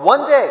 But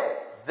one day,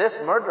 this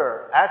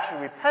murderer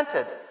actually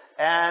repented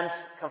and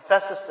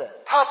confessed his sin.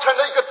 他成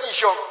了一个弟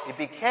兄。 He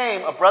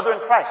became a brother in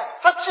Christ.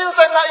 他就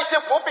在那一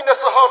天薄饼的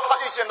时候，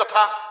他遇见了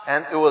他。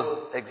 And it was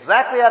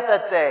exactly at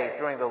that day,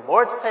 during the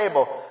Lord's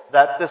table,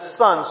 that this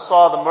son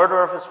saw the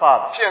murder of his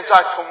father. 现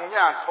在同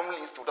样同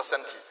领主的身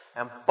体，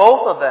 And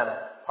both of them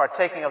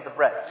partaking of the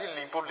bread. 你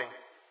领不领？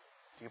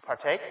 Do you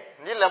partake?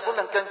 你能不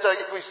能跟这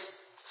一位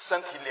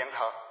身体联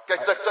合，跟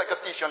这个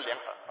弟兄联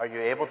合？ Are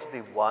you able to be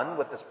one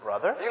with this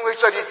brother? 因为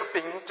这里的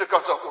饼，这个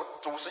是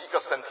主是一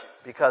个身体。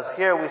 Because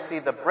here we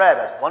see the bread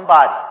as one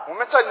body. 我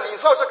们在领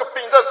受这个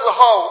饼的时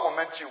候，我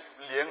们就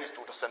连于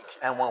主的身体。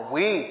 And when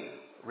we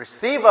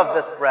receive of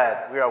this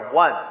bread, we are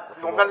one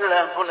with the 我 Lord. 们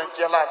能不能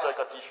接纳这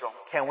个弟兄？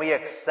 Can we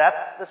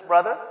accept this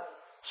brother?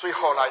 所以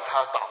后来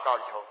他祷告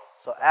以后，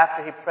 So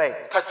after he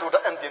prayed, 在主的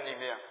恩典里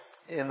面，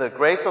 in the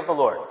grace of the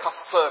Lord, 他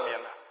赦免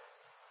了，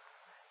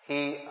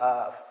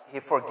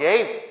 he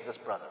forgave this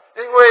brother.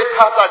 因为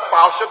他在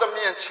宝血的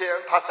面前，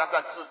他想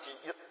想自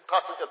己他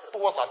是有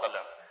多少的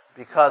人，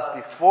 Because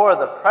before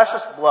the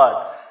precious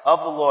blood of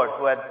the Lord,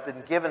 who had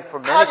been given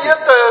for 他 many 也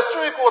people, 得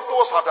罪过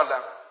多少的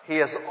人。 he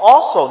has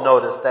also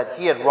noticed that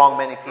he had wronged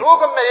many 如 people.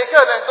 果每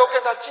个人都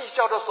跟他计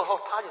较的时候，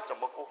他也怎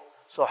么过？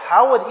 So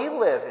how would he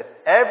live if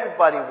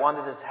everybody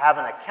wanted to have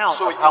an account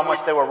所 of 以 how much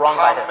they were wronged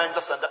by 他 him? 们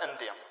的神的恩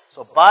典，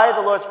 So by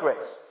the Lord's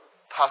grace,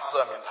 他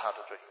赦免他的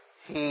罪。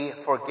 he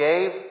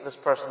forgave this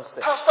person's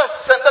sin. 他在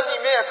神的里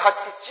面，他就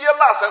接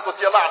纳神所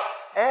接纳的，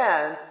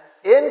 And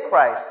in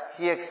Christ,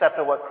 he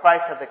accepted what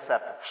Christ had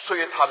accepted. 所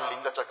以他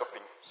领了这个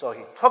饼。 So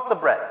he took the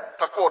bread,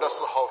 他过的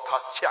时候，他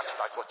站起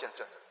来做见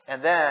证，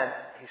 and then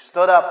he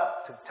stood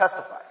up to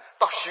testify.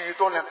 到许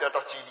多人得到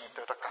激励，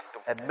得到感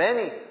动。 And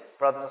many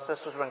brothers and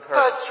sisters were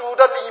在 encouraged. 主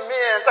的里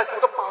面，在主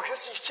的宝血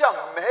之下，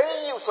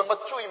没有什么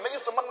罪，没有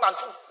什么难处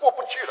过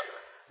不去的。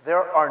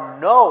 There are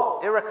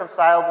no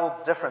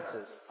irreconcilable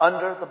differences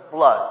under the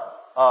blood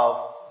of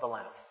the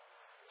Lamb.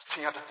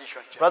 亲爱的弟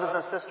兄姐妹， Brothers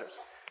and sisters,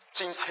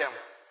 今天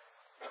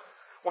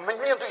我们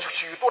面对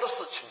许多的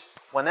事情，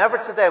 whenever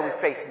today we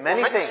face 我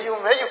many 们 things, 有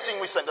没有敬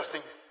畏神的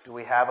心？ do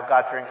we have a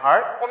God-fearing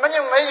heart? 我们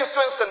有没有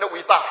尊神的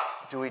伟大？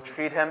 Do we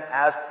treat him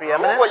as 如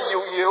果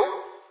preeminent? 有，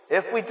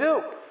 If we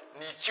do,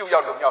 你就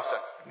要荣耀神。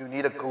 you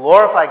need to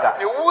glorify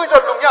你 God. 为了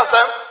荣耀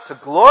神， To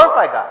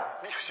glorify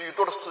God, 你许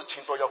多的事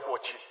情都要过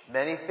去，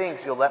 many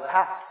things you'll let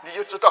pass. 你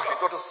就知道许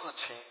多的事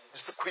情你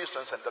是亏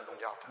损神的荣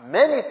耀的。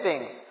 Many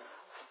things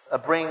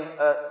bring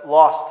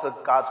loss to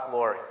God's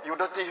glory. 有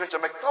的弟兄姐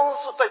妹都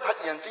是在他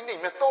眼睛里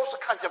面都是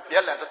看见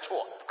别人的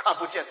错，看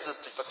不见自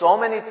己的错。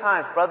 So many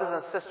times, brothers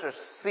and sisters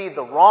see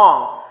the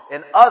wrong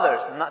in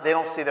others, they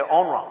don't see their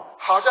own wrong.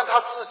 好像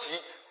他自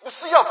己不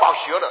是要保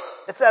血的，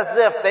 It's as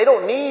if they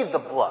don't need the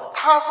blood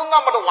他是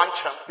那么的完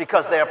全。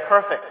 because they are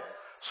perfect.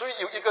 所以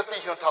有一个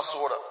弟兄他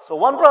说了， So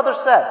one brother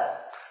said,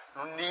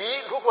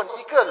 如果你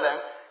一个人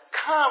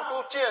看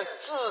不见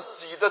自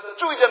己的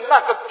罪的那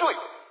个罪，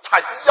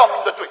才是要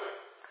命的罪。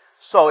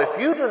 so if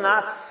you do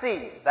not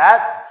see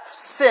that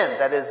sin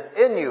that is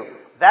in you,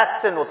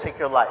 that sin will take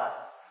your life.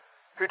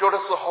 许多的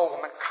时候我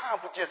们看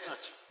不见自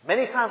己，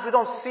 Many times we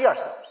don't see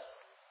ourselves.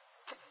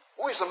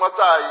 为什么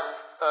在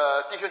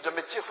弟兄姐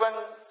妹结婚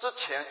之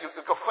前有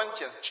一个婚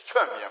前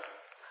劝勉？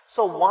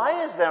 So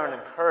why is there an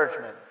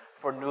encouragement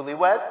for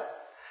newlyweds?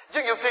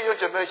 就有弟兄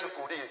姐妹是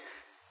鼓励，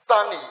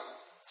当你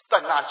在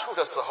难处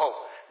的时候，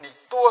你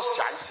多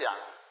想想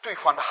对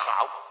方的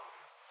好。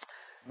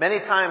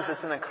 Many times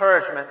it's an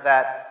encouragement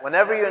that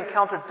whenever you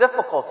encounter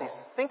difficulties,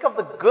 think of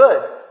the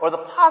good or the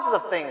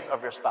positive things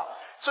of your spouse.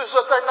 所以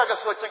说，在那个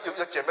时候，就有一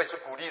个姐妹是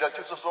鼓励的，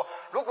就是说，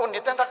如果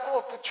你跟他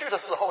过不去的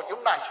时候，有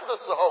难处的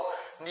时候，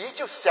你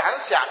就想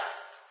想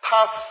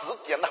他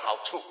10点的好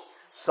处。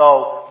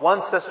 So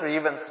one sister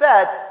even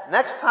said,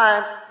 next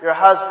time your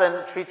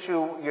husband treats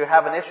you, you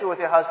have an issue with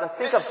your husband,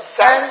 think of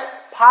 10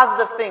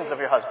 positive things of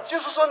your husband. 就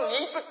是说，你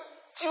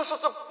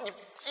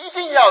一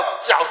定要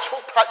找出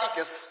他一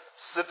点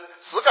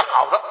10个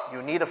好的。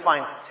 You need to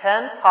find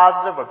 10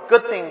 positive or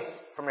good things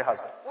from your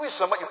husband. 为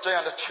什么有这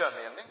样的劝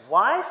勉呢？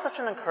 Why such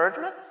an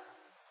encouragement?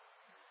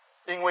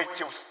 因为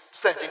就是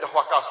圣经的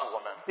话告诉我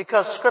们，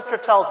 Because Scripture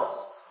tells us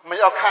我们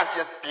要看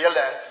见别人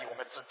比我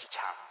们自己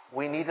强。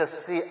 we need to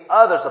see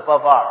others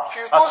above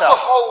许多时 ourselves.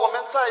 候我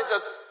们在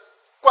的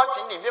光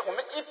景里面，我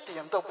们一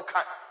点都不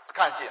看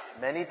见。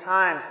 Many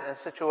times in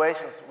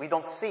situations we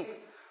don't see.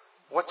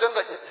 我真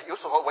的有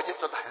时候我也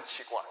觉得很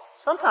奇怪，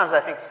 Sometimes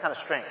I think it's kind of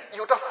strange.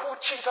 有的夫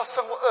妻他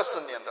生活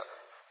20年的，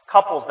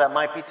 Couples that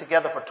might be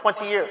together for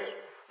 20 years.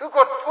 如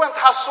果问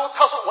他说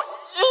我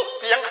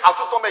一点好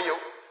处都没有，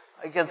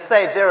 I can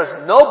say there is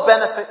no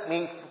benefit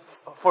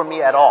for me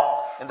at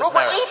all in this 如果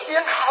marriage. 一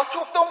点好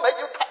处都没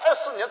有，他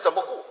20年怎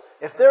么过？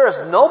 If there is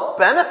no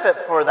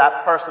benefit for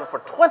that person for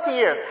 20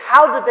 years,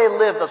 how did they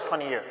live those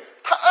 20 years?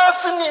 他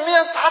20里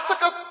面，他这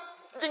个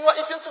另外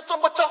一边是这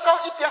么糟糕，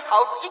一个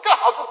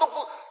好处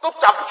都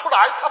找不出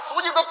来，他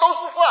所有的都是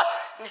坏。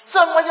你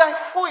这么样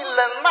会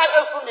忍耐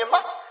20年吗？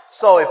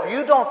 So if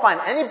you don't find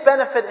any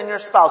benefit in your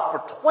spouse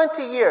for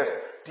 20 years,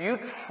 do you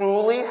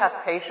truly have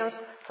patience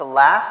to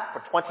last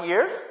for 20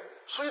 years?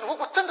 所以如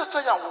果真的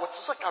这样，我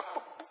只是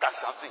不敢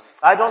相信。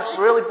 I don't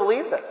really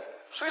believe this.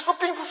 所以说，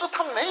并不是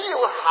他没有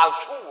好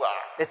处啊，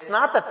 It's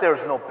not that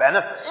there's no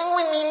benefit. 因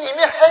为你里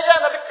面黑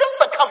暗的，你根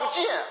本看不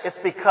见。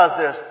 It's because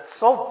there's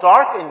so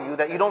dark in you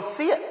that you don't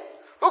see it.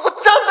 如果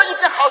真的一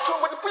点好处，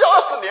我就不要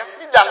20年，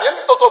你2年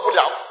你都做不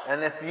了。 And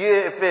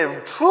if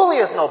it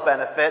truly is no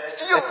benefit,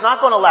 it's not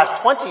going to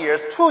last 20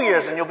 years, 2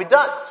 years, and you'll be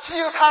done. 只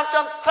有他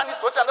像你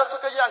所讲的这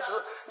个样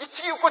子，你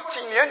只有过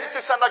几年，你就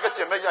像那个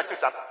姐妹一样，就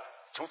想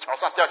从桥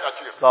上掉下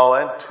去。 So,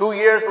 and 2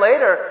 years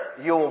later,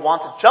 you will want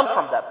to jump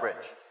from that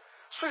bridge.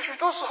 所以许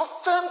多时候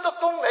真的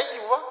都没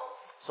有啊，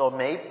 So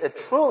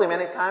truly,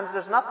 many times,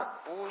 there's nothing.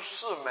 不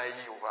是没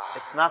有啊，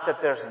 It's not that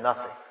there's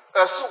nothing.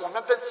 而是我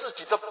们被自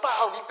己的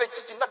道理、被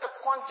自己那个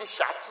光景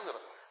辖制了。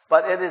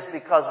 But it is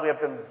because we have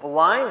been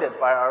blinded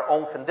by our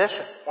own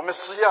condition. 我们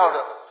需要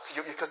的是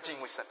有一颗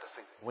敬畏神的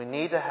心。 We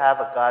need to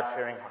have a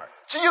God-fearing heart.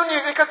 只有你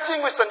有一颗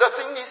敬畏神的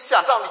心，你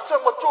想到你这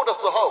么做的时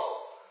候，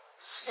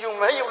有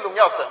没有荣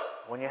耀神？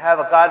 When you have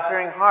a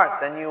God-fearing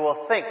heart, then you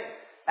will think,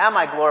 am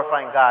I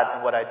glorifying God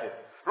in what I do?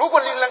 如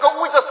果你能够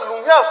为着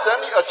荣耀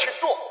神你而去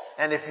做，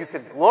 And if you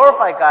can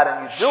glorify God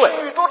and you do it,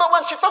 许多的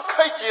问题都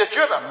可以解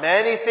决的。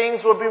 many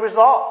things will be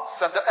resolved.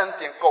 神的恩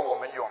典够我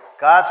们用，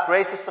 God's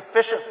grace is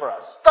sufficient for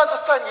us. 但是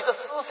在你的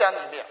思想里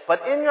面，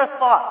 But in your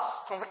thoughts,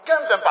 我们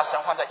根本把神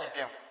放在一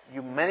边。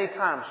 you many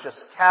times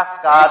just cast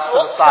你 God to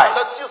所 the 想 side.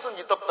 的就是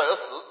你的得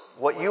失，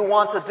 What you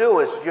want to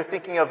do is you're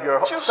thinking of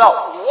就是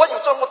yourself. 我有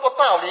这么多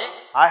道理，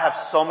 I have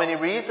so many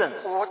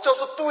reasons. 我就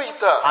是对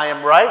的， I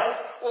am right,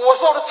 我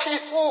受了欺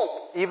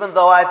负， even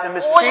though I've been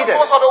我有 mistreated.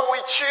 多少的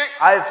委屈，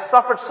 I've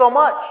suffered so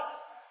much.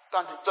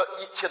 但是这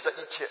一切的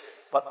一切，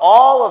 But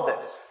all of this,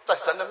 在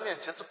神的面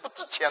前是不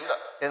值钱的。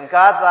 in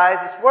God's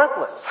eyes, is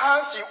worthless. 他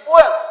喜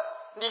问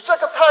你这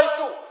个态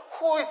度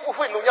会不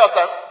会荣耀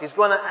神？ He's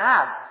going to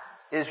ask,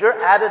 is your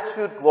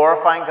attitude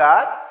glorifying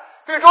God?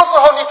 许多时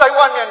候你在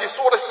外面你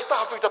说了一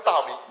大堆的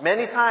道理，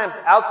 Many times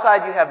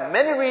outside you have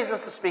many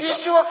reasons to speak 你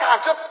of. 就要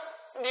感觉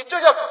你就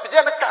要别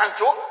人感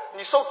觉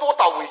你受多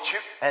少委屈。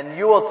 And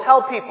you will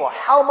tell people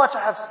how much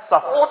I have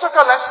我 suffered. 这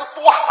个人是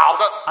多好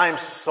的， I am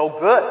so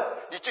good.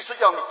 你就是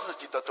要你自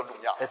己得着荣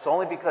耀。 It's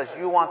only because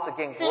you want to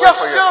gain 你 glory 要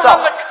for 让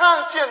人 yourself.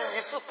 看见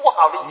你是多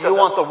好的一个 You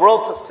人。 want the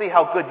world to see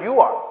how good you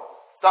are.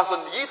 但是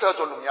你得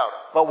着荣耀了，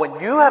 But when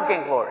you have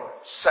gained glory,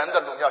 神的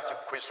荣耀就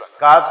亏损了。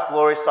 God's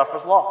glory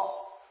suffers loss.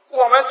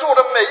 我们做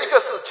的每一个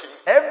事情，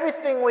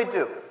 Everything we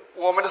do,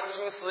 我们的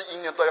心思意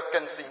念都要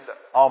更新的。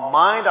 our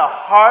mind, our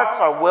hearts,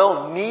 our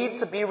will need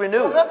to be 我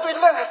renewed. 们对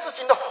任何事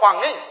情的反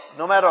应，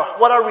 No matter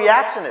what our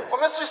reaction is, 我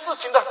们对事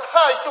情的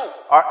态度，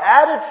 our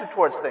attitude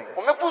towards things.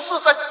 我们不是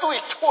在对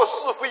错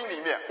是非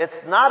里面，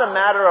 It's not a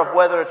matter of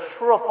whether it's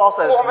true or false,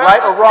 that 我 it's 们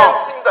right 是 or 更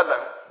wrong. 新的人，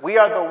 We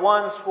are the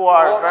ones who 我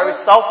are 们 very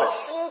是 selfish.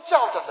 新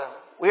造的人，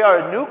 We are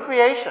a new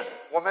creation.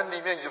 我们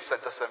里面有神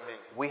的生命。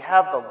 We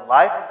have the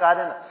life of God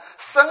in us.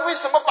 神为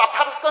什么把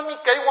他的生命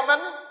给我们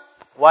呢？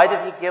 Why did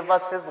He give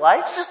us His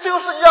life? 就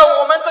是要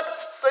我们这个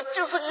神，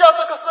就是要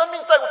这个生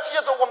命在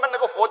借着我们能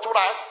够活出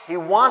来。 He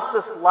wants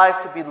this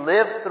life to be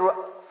lived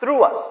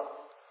through us.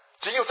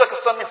 只有这个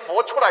生命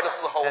活出来的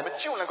时候，我们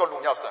就能够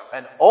荣耀神。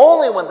 And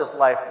only when this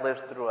life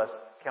lives through us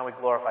can we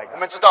glorify 我 God.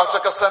 们知道这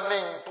个生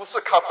命不是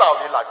靠道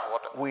理来活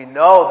的， We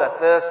know that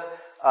this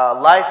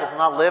life is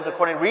not lived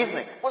according to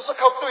reasoning. 不是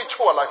靠对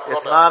错来活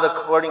It's 的。 not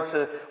according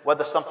to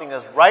whether something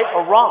is right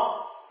or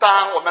wrong.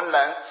 当我们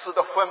人吃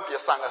的分别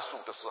善恶树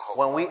的时候，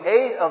 When we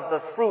ate of the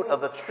fruit of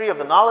the tree of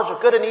the knowledge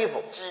of good and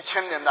evil, 几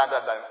千年来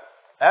的人，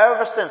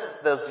 ever since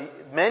those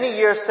many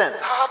years since,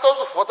 他都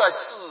是活在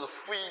是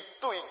非、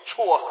对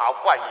错、好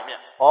坏里面。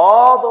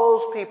 all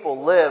those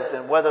people lived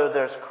in whether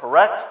there's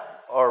correct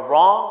or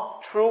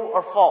wrong, true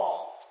or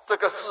false. 这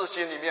个世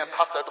界里面，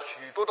他得到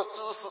许多的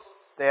知识，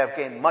 They have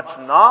gained much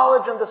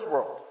knowledge in this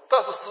world. 这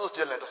是世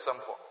界人的生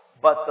活，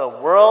 But the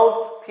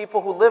world's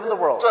people who live in the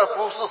world, 这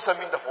不是生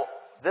命的活。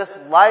 this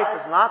life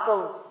is not the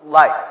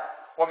life.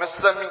 我们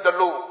生命的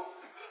路，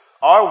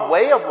 Our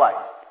way of life,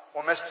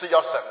 我们是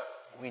要神，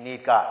 we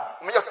need God.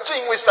 我们要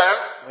敬畏神。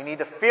 We need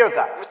to fear 我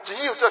God. 们只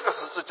有这个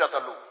十字架的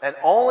路， And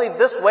only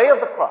this way of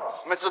the cross.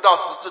 我们知道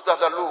十字架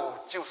的路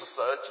就是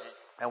舍己。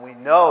 And we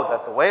know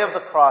that the way of the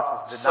cross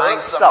is 舍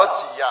denying 什么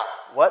self. 己呀、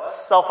 What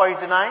self are you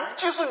denying?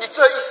 就是你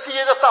这一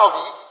些的道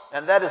理，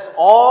 And that is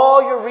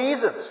all your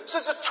reasons.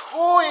 甚至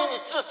出于你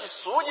自己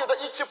所有的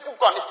一切，不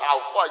管你好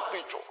坏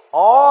对错。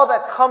 All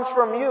that comes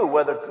from you,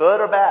 whether good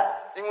or bad.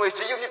 因为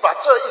只有你把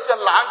这一些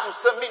拦阻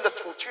生命的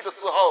除去的时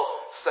候，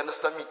神的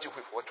生命就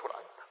会活出来。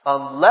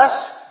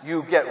 Unless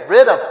you get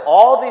rid of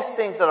all these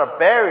things that are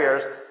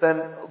barriers,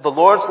 then the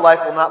Lord's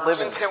life will not live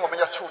今 in you. 天我们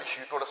要处理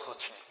许多的事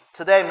情，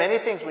 Today, many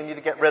things we need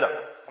to get rid of.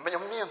 我们要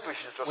面对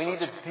许多 We 事 need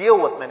to 情， deal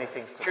with many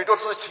things 许 today. 多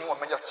事情我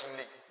们要经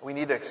历。 We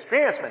need to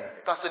experience many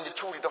things. 但是你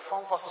处理的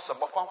方法是什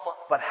么方法？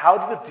 But how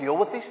do you deal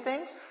with these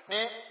things?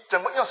 你怎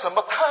么用什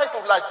么态度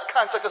来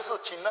看这个事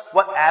情呢？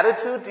 What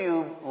attitude do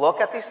you look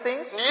at these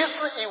things? 你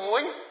是以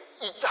为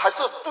还是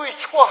对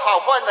错好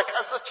坏来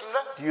看事情呢？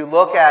 Do you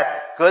look at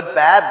good,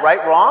 bad,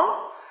 right, wrong?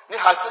 你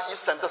还是以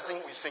神的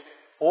心为心？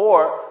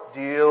 Or do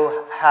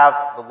you have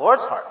the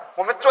Lord's heart?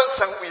 我们尊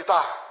神伟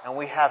大， And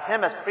we have Him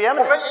as 我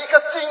preeminent. 们以一个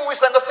敬畏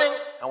神的心。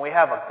 And we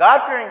have a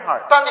God-fearing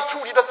heart. 当你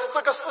处理的是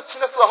这个事情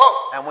的时候，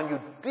 And when you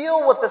deal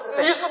with this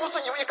你 thing, 是不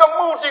是有一个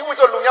目的为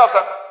了荣耀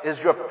神？ is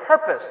your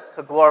purpose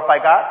to glorify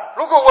God?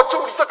 如果我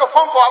处理这个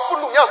方法不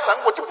荣耀神，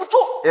我就不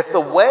做。 If the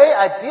way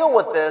I deal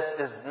with this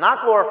is not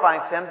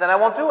glorifying to Him, then I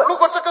won't do 如 it.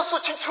 果这个事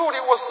情处理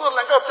我是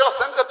能够叫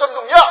神得到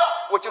荣耀，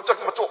我就这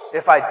么做。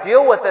 If I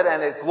deal with it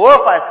and it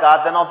glorifies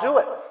God, then I'll do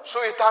it.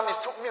 所以，当你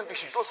面对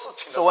许多事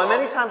情的时 So 候， when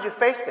many times you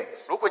face things,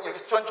 如果有一个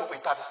专注伟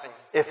大的心，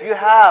 if you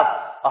have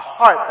a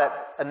heart that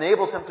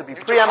enables Him to be 你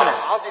就好 preeminent,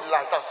 好的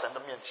来到神的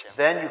面前，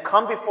 then you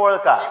come before 你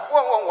God.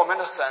 问问我们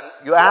的神，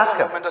 You ask 问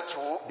him. 我们的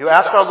主， You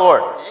ask our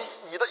Lord.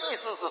 你的意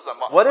思是什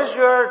么？ What is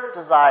your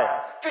desire?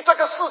 对这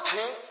个事情，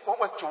问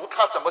问主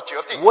他怎么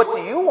决定？ What do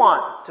you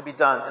want to be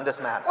done in this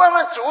matter? 问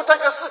问主这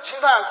个事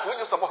情上主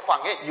有什么反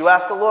应？ You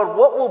ask the Lord,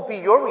 what will be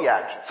your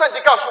reaction? 圣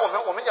经告诉我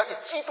们，我们要以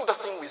基督的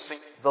心为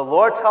心。 The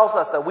Lord tells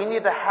us that we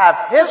need to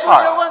have 就 His 是要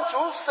heart, 问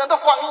主，神的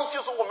反应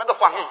就是我们的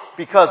反应，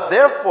 because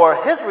therefore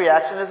His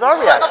reaction is our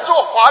神的 reaction.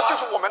 做法就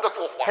是我们的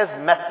做法， His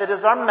method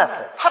is our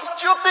method. 他的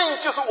决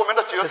定就是我们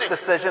的决 His 定。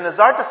 decision is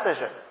our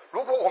decision.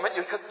 如果我们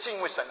有一颗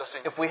敬畏神的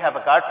心， If we have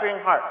a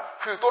God-fearing heart,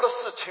 许多的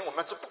事情我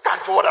们是不敢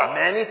做的。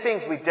 many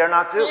things we dare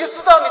not 你也 do.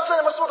 知道，你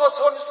这么做的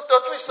时候，你是得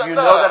罪 You 神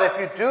know that 的。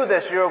 if you do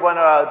this, you're going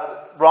to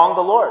wrong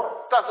the Lord.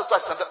 但是在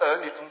神的儿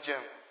女中间，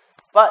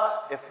 But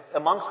if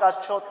amongst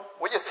God's children,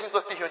 我也听着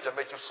弟兄姐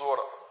妹就说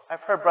了， I've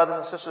heard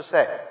brothers and sisters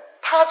say,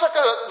 他这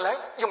个人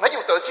有没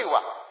有得救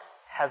啊？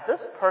 has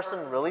this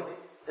person really,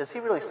 is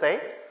he really saved?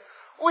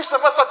 为什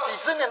么这几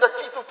十年的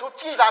基督徒，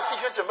既然弟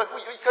兄姐妹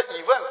会有一个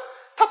疑问，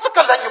他这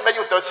个人有没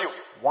有得救？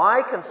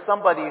 Why can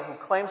somebody who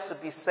claims to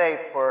be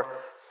saved for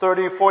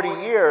 30, 40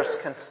 years,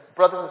 can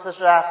brothers and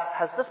sisters ask,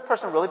 has this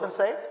person really been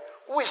saved?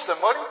 为什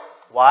么呢？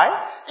 Why?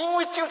 因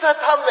为就在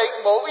他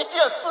某一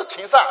件事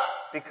情上，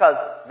 Because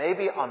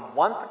maybe on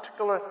one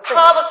particular thing,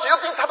 他的决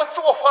定、他的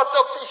做法，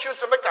叫弟兄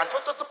姐妹感觉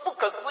这是不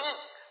可思议。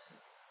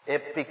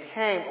it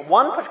became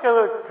one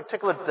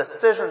particular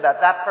decision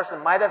that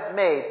person might have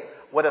made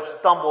would have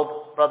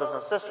stumbled brothers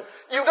and sisters.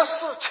 有的事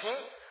情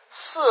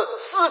是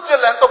世界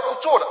人都不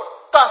做的，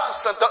但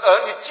是神的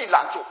儿女既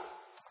然做。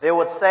 They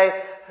would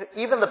say,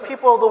 even the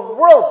people of the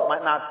world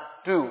might not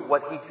do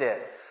what he did.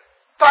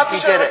 当 And 这 he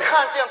些 did 人 it.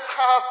 看见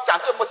他讲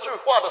这么句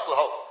话的时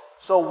候，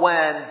 So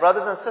when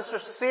brothers and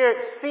sisters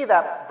see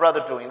that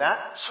brother doing that,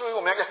 所以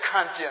我们要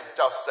看见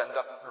叫神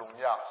的荣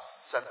耀、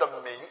神的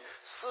名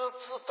实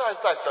实在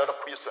在得了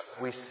亏损。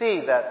 we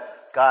see that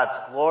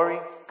God's glory,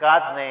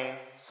 God's name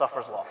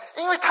suffers loss.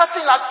 因为他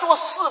竟然做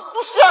事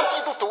不像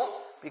基督徒，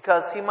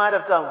 Because he might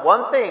have done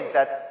one thing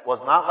that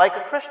was not like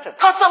a Christian.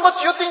 他怎么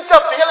决定叫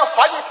别人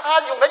怀疑他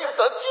有没有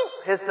得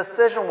救？ His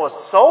decision was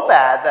so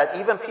bad that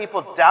even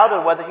people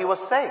doubted whether he was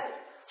saved.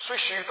 所以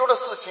许多的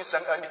事情，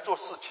神儿女做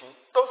事情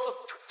都是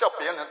叫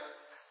别人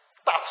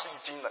大吃一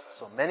惊的。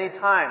 So many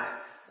times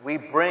we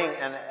bring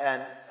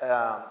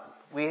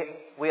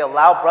we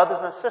allow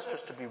brothers and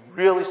sisters to be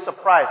really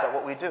surprised at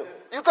what we do.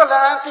 有的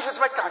人弟兄姊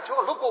妹感觉，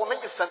如果我们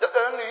有神的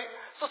儿女，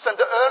是神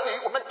的儿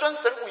女，我们尊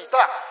神伟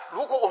大。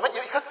如果我们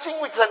有一颗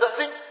敬畏神的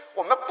心，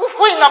我们不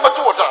会那么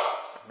做的。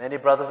 Many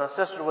brothers and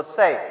sisters would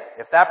say,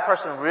 if that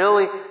person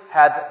really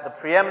had the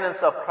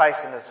preeminence of Christ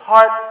in his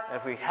heart, and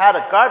if he had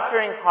a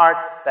God-fearing heart,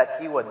 that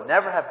he would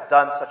never have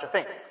done such a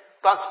thing.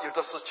 但是有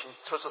的事情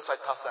确实在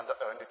他神的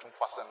儿女中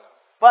发生了。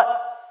 But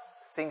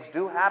things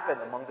do happen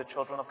among the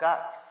children of God.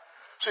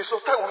 所以说，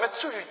在我们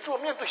做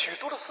面对许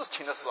多的事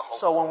情的时候，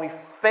 So when we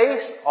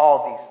face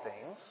all these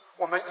things,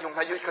 我们有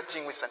没有一颗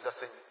敬畏神的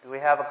心？ do we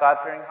have a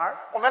God-fearing heart?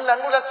 我们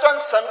能不能尊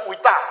神伟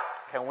大？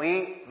 Can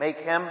we make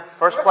him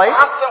first 我们 place?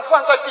 把神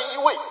放在第一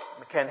位。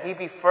 Can he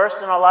be first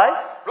in our life?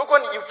 如果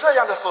你有这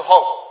样的时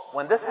候，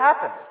 When this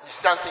happens, 你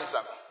相信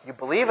神。 you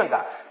believe in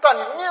God. 当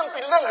你面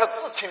对任何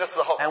事情的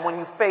时候， And when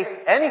you face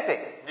anything,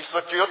 你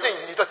所决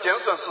定你的拣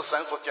选是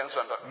神所拣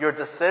选的， your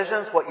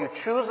decisions, what you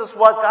choose is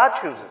what God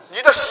chooses.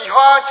 你的喜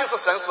欢就是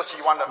神所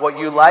喜欢的， What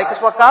you like is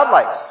what God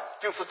likes.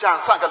 就是像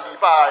上个礼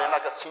拜那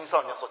个青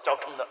少年所交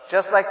通的，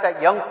 Just like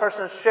that young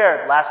person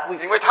shared last week.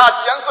 因为他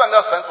拣选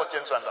了神所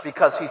拣选的，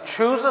 Because he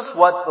chooses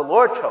what the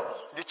Lord chose.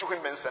 你就会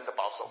蒙神的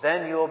保守，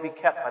 Then you will be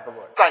kept by the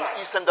Lord. 在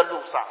你一生的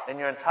路上， In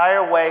your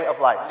entire way of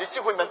life, 你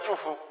就会蒙祝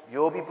福，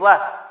 you will be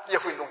blessed. 也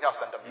会荣耀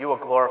神的名。 You will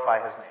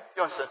glorify his name.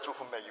 愿神祝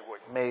福每一位，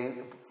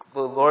 May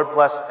the Lord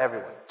bless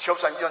everyone. 求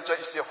神用这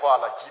一些话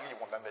来激励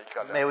我们每一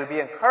个人。 May we be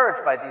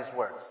encouraged by these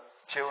words.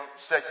 求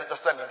这次的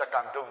圣灵的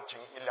感动，请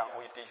一两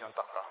位弟兄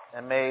祷告。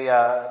 And may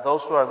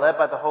those who are led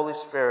by the Holy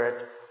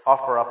Spirit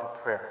offer up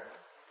a prayer.